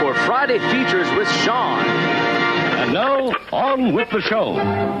time for Friday Features with Sean. And now, on with the show.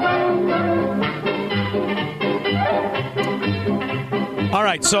 All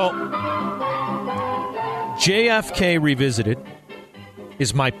right, so JFK Revisited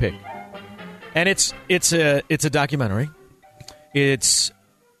is my pick. And it's a documentary. It's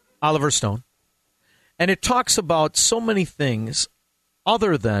Oliver Stone. And it talks about so many things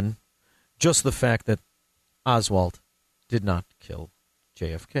other than just the fact that Oswald did not kill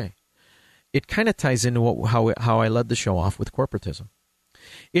JFK. It kind of ties into how I led the show off with corporatism.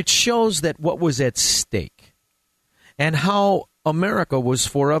 It shows that what was at stake and how America was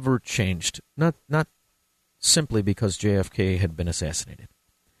forever changed, not simply because JFK had been assassinated,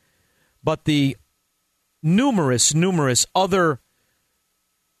 but the numerous other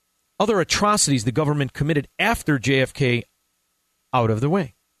atrocities the government committed after JFK out of the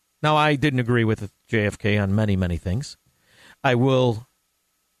way. Now, I didn't agree with JFK on many, many things. I will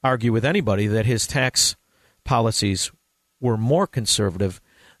argue with anybody that his tax policies were more conservative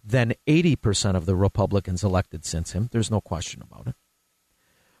than 80% of the Republicans elected since him. There's no question about it.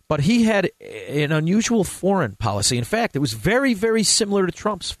 But he had an unusual foreign policy. In fact, it was very, very similar to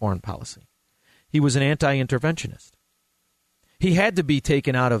Trump's foreign policy. He was an anti-interventionist. He had to be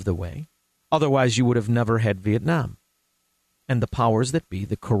taken out of the way. Otherwise, you would have never had Vietnam. And the powers that be,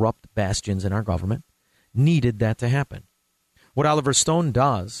 the corrupt bastions in our government, needed that to happen. What Oliver Stone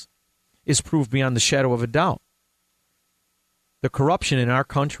does is prove beyond the shadow of a doubt. The corruption in our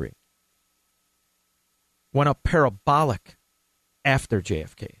country went up parabolic after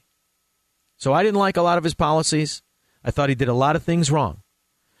JFK. So I didn't like a lot of his policies. I thought he did a lot of things wrong.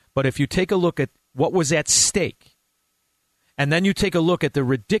 But if you take a look at what was at stake, and then you take a look at the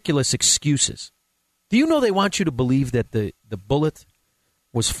ridiculous excuses, do you know they want you to believe that the bullet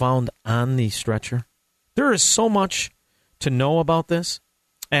was found on the stretcher? There is so much to know about this,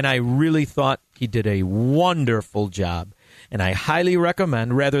 and I really thought he did a wonderful job. And I highly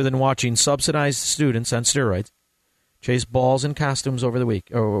recommend, rather than watching subsidized students on steroids chase balls and costumes over the week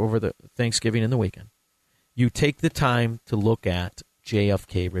or over the Thanksgiving and the weekend, you take the time to look at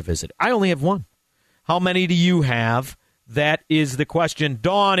JFK Revisited. I only have one. How many do you have? That is the question.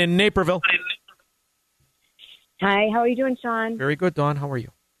 Dawn in Naperville. Hi, how are you doing, Sean? Very good, Dawn. How are you?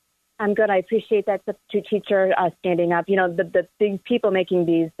 I'm good. I appreciate that substitute teacher standing up. You know, these people making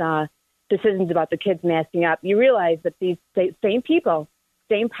these decisions about the kids masking up, you realize that these same people,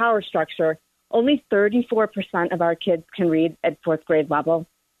 same power structure, only 34% of our kids can read at fourth grade level.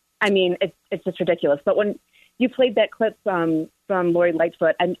 I mean, it's just ridiculous. But when you played that clip from Lori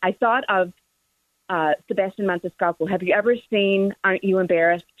Lightfoot, I thought of Sebastian Maniscalco. Have you ever seen Aren't You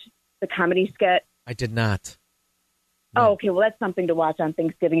Embarrassed, the comedy skit? I did not. No. Oh, okay. Well, that's something to watch on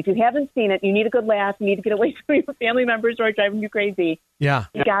Thanksgiving. If you haven't seen it, you need a good laugh. You need to get away from your family members who are driving you crazy. Yeah.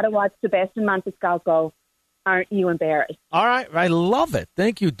 You got to watch Sebastian Maniscalco. Aren't You Embarrassed? All right. I love it.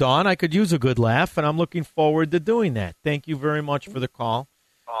 Thank you, Dawn. I could use a good laugh, and I'm looking forward to doing that. Thank you very much for the call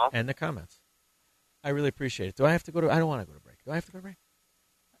and the comments. I really appreciate it. Do I have to go to – I don't want to go to break. Do I have to go to break?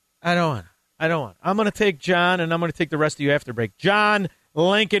 I don't want. I'm going to take John, and I'm going to take the rest of you after break. John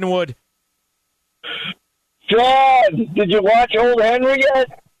Lincolnwood. John, did you watch Old Henry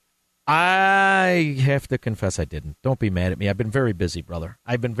yet? I have to confess I didn't. Don't be mad at me. I've been very busy, brother.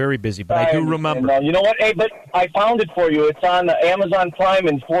 I've been very busy, but I do remember. You know what? Hey, but I found it for you. It's on Amazon Prime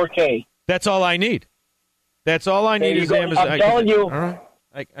in 4K. That's all I need. That's all I need is Amazon. I'm telling you,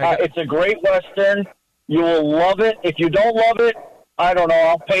 it's a great Western. You will love it. If you don't love it, I don't know.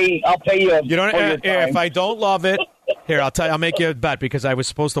 I'll pay you. You don't. If I don't love it, here I'll tell you. I'll make you a bet because I was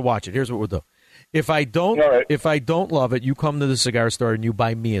supposed to watch it. Here's what we'll do. If I don't love it, you come to the cigar store and you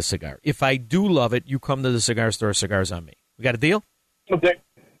buy me a cigar. If I do love it, you come to the cigar store, cigars on me. We got a deal? Okay.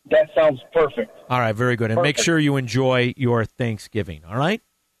 That sounds perfect. All right, very good. And make sure you enjoy your Thanksgiving, all right?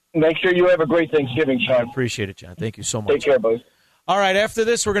 Make sure you have a great Thanksgiving, Sean. I appreciate it, John. Thank you so much. Take care, buddy. All right, after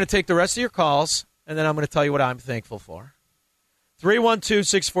this, we're going to take the rest of your calls, and then I'm going to tell you what I'm thankful for.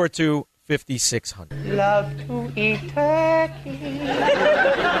 312-642-5600. Love to eat turkey.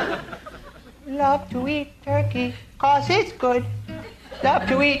 Love to eat turkey, 'cause it's good. Love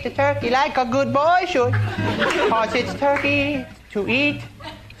to eat the turkey like a good boy should, 'cause it's turkey to eat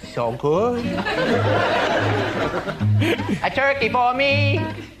so good. A turkey for me,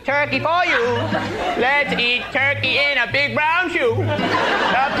 turkey for you. Let's eat turkey in a big brown shoe.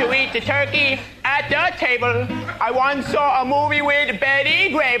 Love to eat the turkey at the table. I once saw a movie with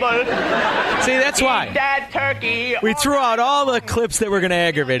Betty Grable. See, that's why. Eat that turkey. We threw out all the clips that were going to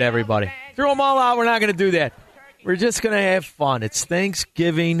aggravate everybody. Threw them all out. We're not going to do that. We're just going to have fun. It's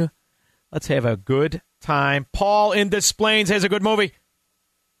Thanksgiving. Let's have a good time. Paul in Des Plaines has a good movie.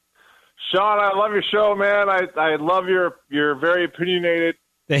 Sean, I love your show, man. I love your very opinionated.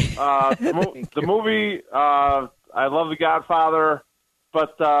 The movie. I love The Godfather,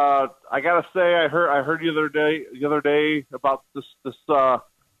 but I gotta say, I heard the other day about this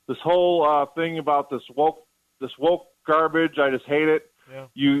whole thing about this woke garbage. I just hate it. Yeah.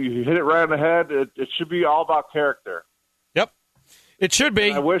 You hit it right on the head. It should be all about character. Yep, it should be.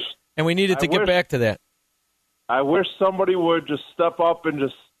 And we needed to get back to that. I wish somebody would just step up and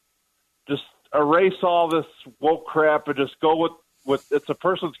just erase all this woke crap and just go with it's a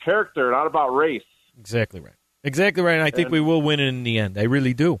person's character, not about race. Exactly right. Exactly right. And I think we will win in the end. I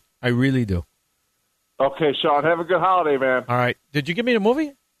really do. I really do. Okay, Sean, have a good holiday, man. All right. Did you give me the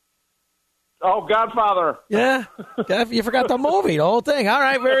movie? Oh, Godfather. Yeah. You forgot the movie, the whole thing. All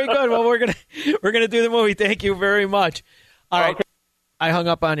right, very good. Well, we're gonna do the movie. Thank you very much. All right. Okay. I hung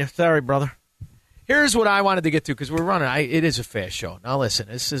up on you. Sorry, brother. Here's what I wanted to get to, because we're running. It is a fast show. Now, listen,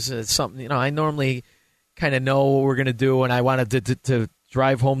 this is something, I normally kind of know what we're going to do, and I wanted to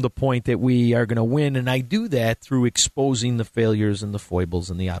drive home the point that we are going to win, and I do that through exposing the failures and the foibles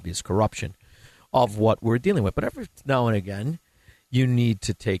and the obvious corruption of what we're dealing with. But every now and again, you need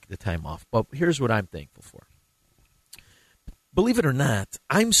to take the time off. But here's what I'm thankful for. Believe it or not,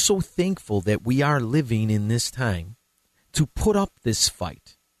 I'm so thankful that we are living in this time to put up this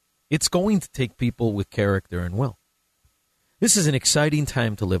fight. It's going to take people with character and will. This is an exciting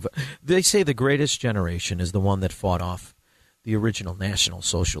time to live. They say the greatest generation is the one that fought off the original National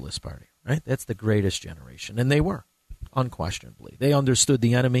Socialist Party, right? That's the greatest generation. And they were, unquestionably. They understood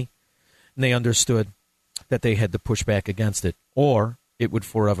the enemy, and they understood that they had to push back against it, or it would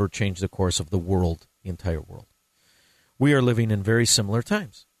forever change the course of the world, the entire world. We are living in very similar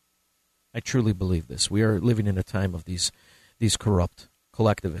times. I truly believe this. We are living in a time of these corrupt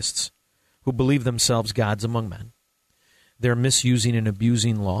collectivists who believe themselves gods among men. They're misusing and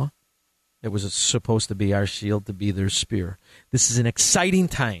abusing law. It was supposed to be our shield, to be their spear. This is an exciting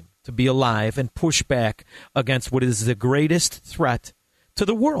time to be alive and push back against what is the greatest threat to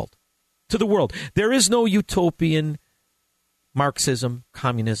the world. To the world. There is no utopian Marxism,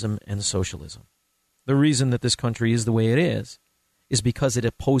 communism, and socialism. The reason that this country is the way it is because it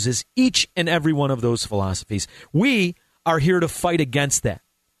opposes each and every one of those philosophies. We are here to fight against that.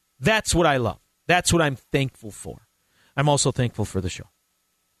 That's what I love. That's what I'm thankful for. I'm also thankful for the show,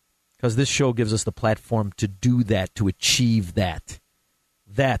 because this show gives us the platform to do that, to achieve that.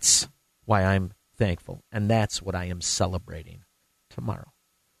 That's why I'm thankful, and that's what I am celebrating tomorrow.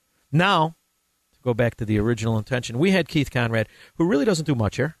 Now, to go back to the original intention, we had Keith Conrad, who really doesn't do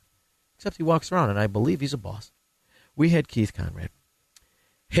much here, except he walks around, and I believe he's a boss. We had Keith Conrad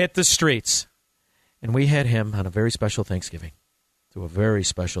hit the streets, and we had him on a very special Thanksgiving, to a very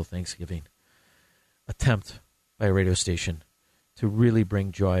special Thanksgiving attempt by a radio station to really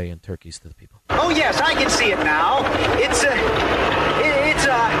bring joy and turkeys to the people. Oh, yes, I can see it now. It's a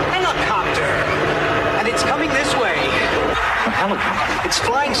helicopter, and it's coming this way. A helicopter? It's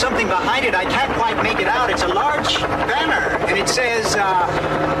flying something behind it. I can't quite make it out. It's a large banner, and it says,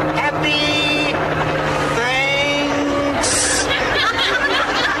 Happy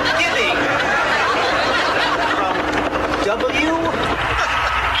Thanksgiving from W.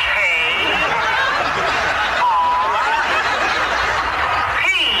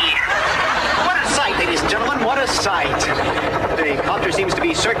 What a sight. The copter seems to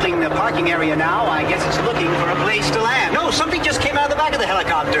be circling the parking area now. I guess it's looking for a place to land. No, something just came out of the back of the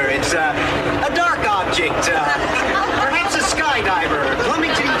helicopter. It's a dark object. Perhaps a skydiver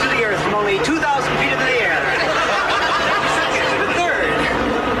plummeting to the earth from only 2,000 feet into the air. The third.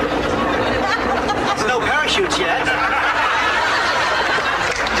 There's no parachutes yet.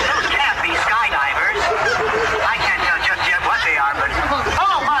 Those can't be skydivers. I can't tell just yet what they are, but...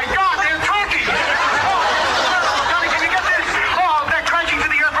 Oh, my God, they're turkeys!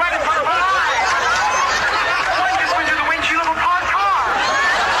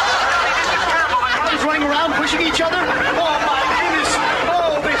 Pushing each other? Oh, my goodness.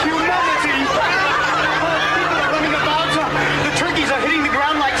 Oh, the humanity. People are running about. The turkeys are hitting the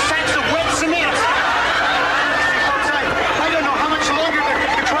ground like sacks of wet cement. I don't know how much longer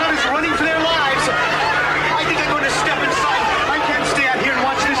the crowd is running for their lives. I think I'm going to step inside. I can't stay out here and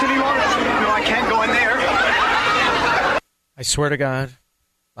watch this anymore. No, I can't go in there. I swear to God,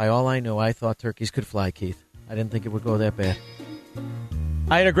 by all I know, I thought turkeys could fly, Keith. I didn't think it would go that bad.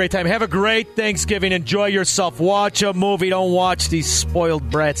 I had a great time. Have a great Thanksgiving. Enjoy yourself. Watch a movie. Don't watch these spoiled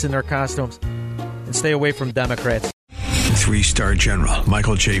brats in their costumes. And stay away from Democrats. 3-star General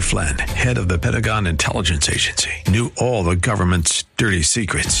Michael J. Flynn, head of the Pentagon Intelligence Agency, knew all the government's dirty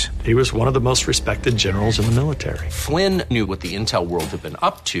secrets. He was one of the most respected generals in the military. Flynn knew what the intel world had been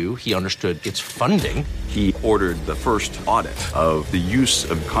up to. He understood its funding. He ordered the first audit of the use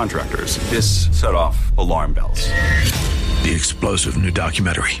of contractors. This set off alarm bells. The explosive new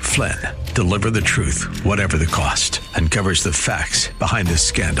documentary, Flynn, Deliver the Truth, Whatever the Cost, uncovers the facts behind this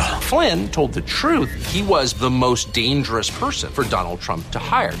scandal. Flynn told the truth. He was the most dangerous person for Donald Trump to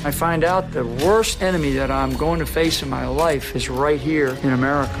hire. I find out the worst enemy that I'm going to face in my life is right here in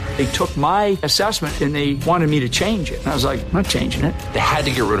America. They took my assessment and they wanted me to change it. And I was like, I'm not changing it. They had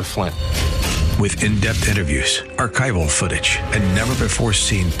to get rid of Flynn. With in-depth interviews, archival footage, and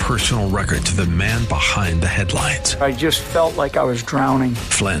never-before-seen personal records of the man behind the headlines. I just felt like I was drowning.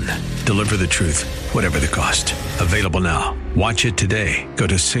 Flynn, Deliver the Truth, Whatever the Cost. Available now. Watch it today. Go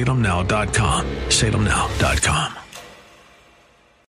to salemnow.com. salemnow.com.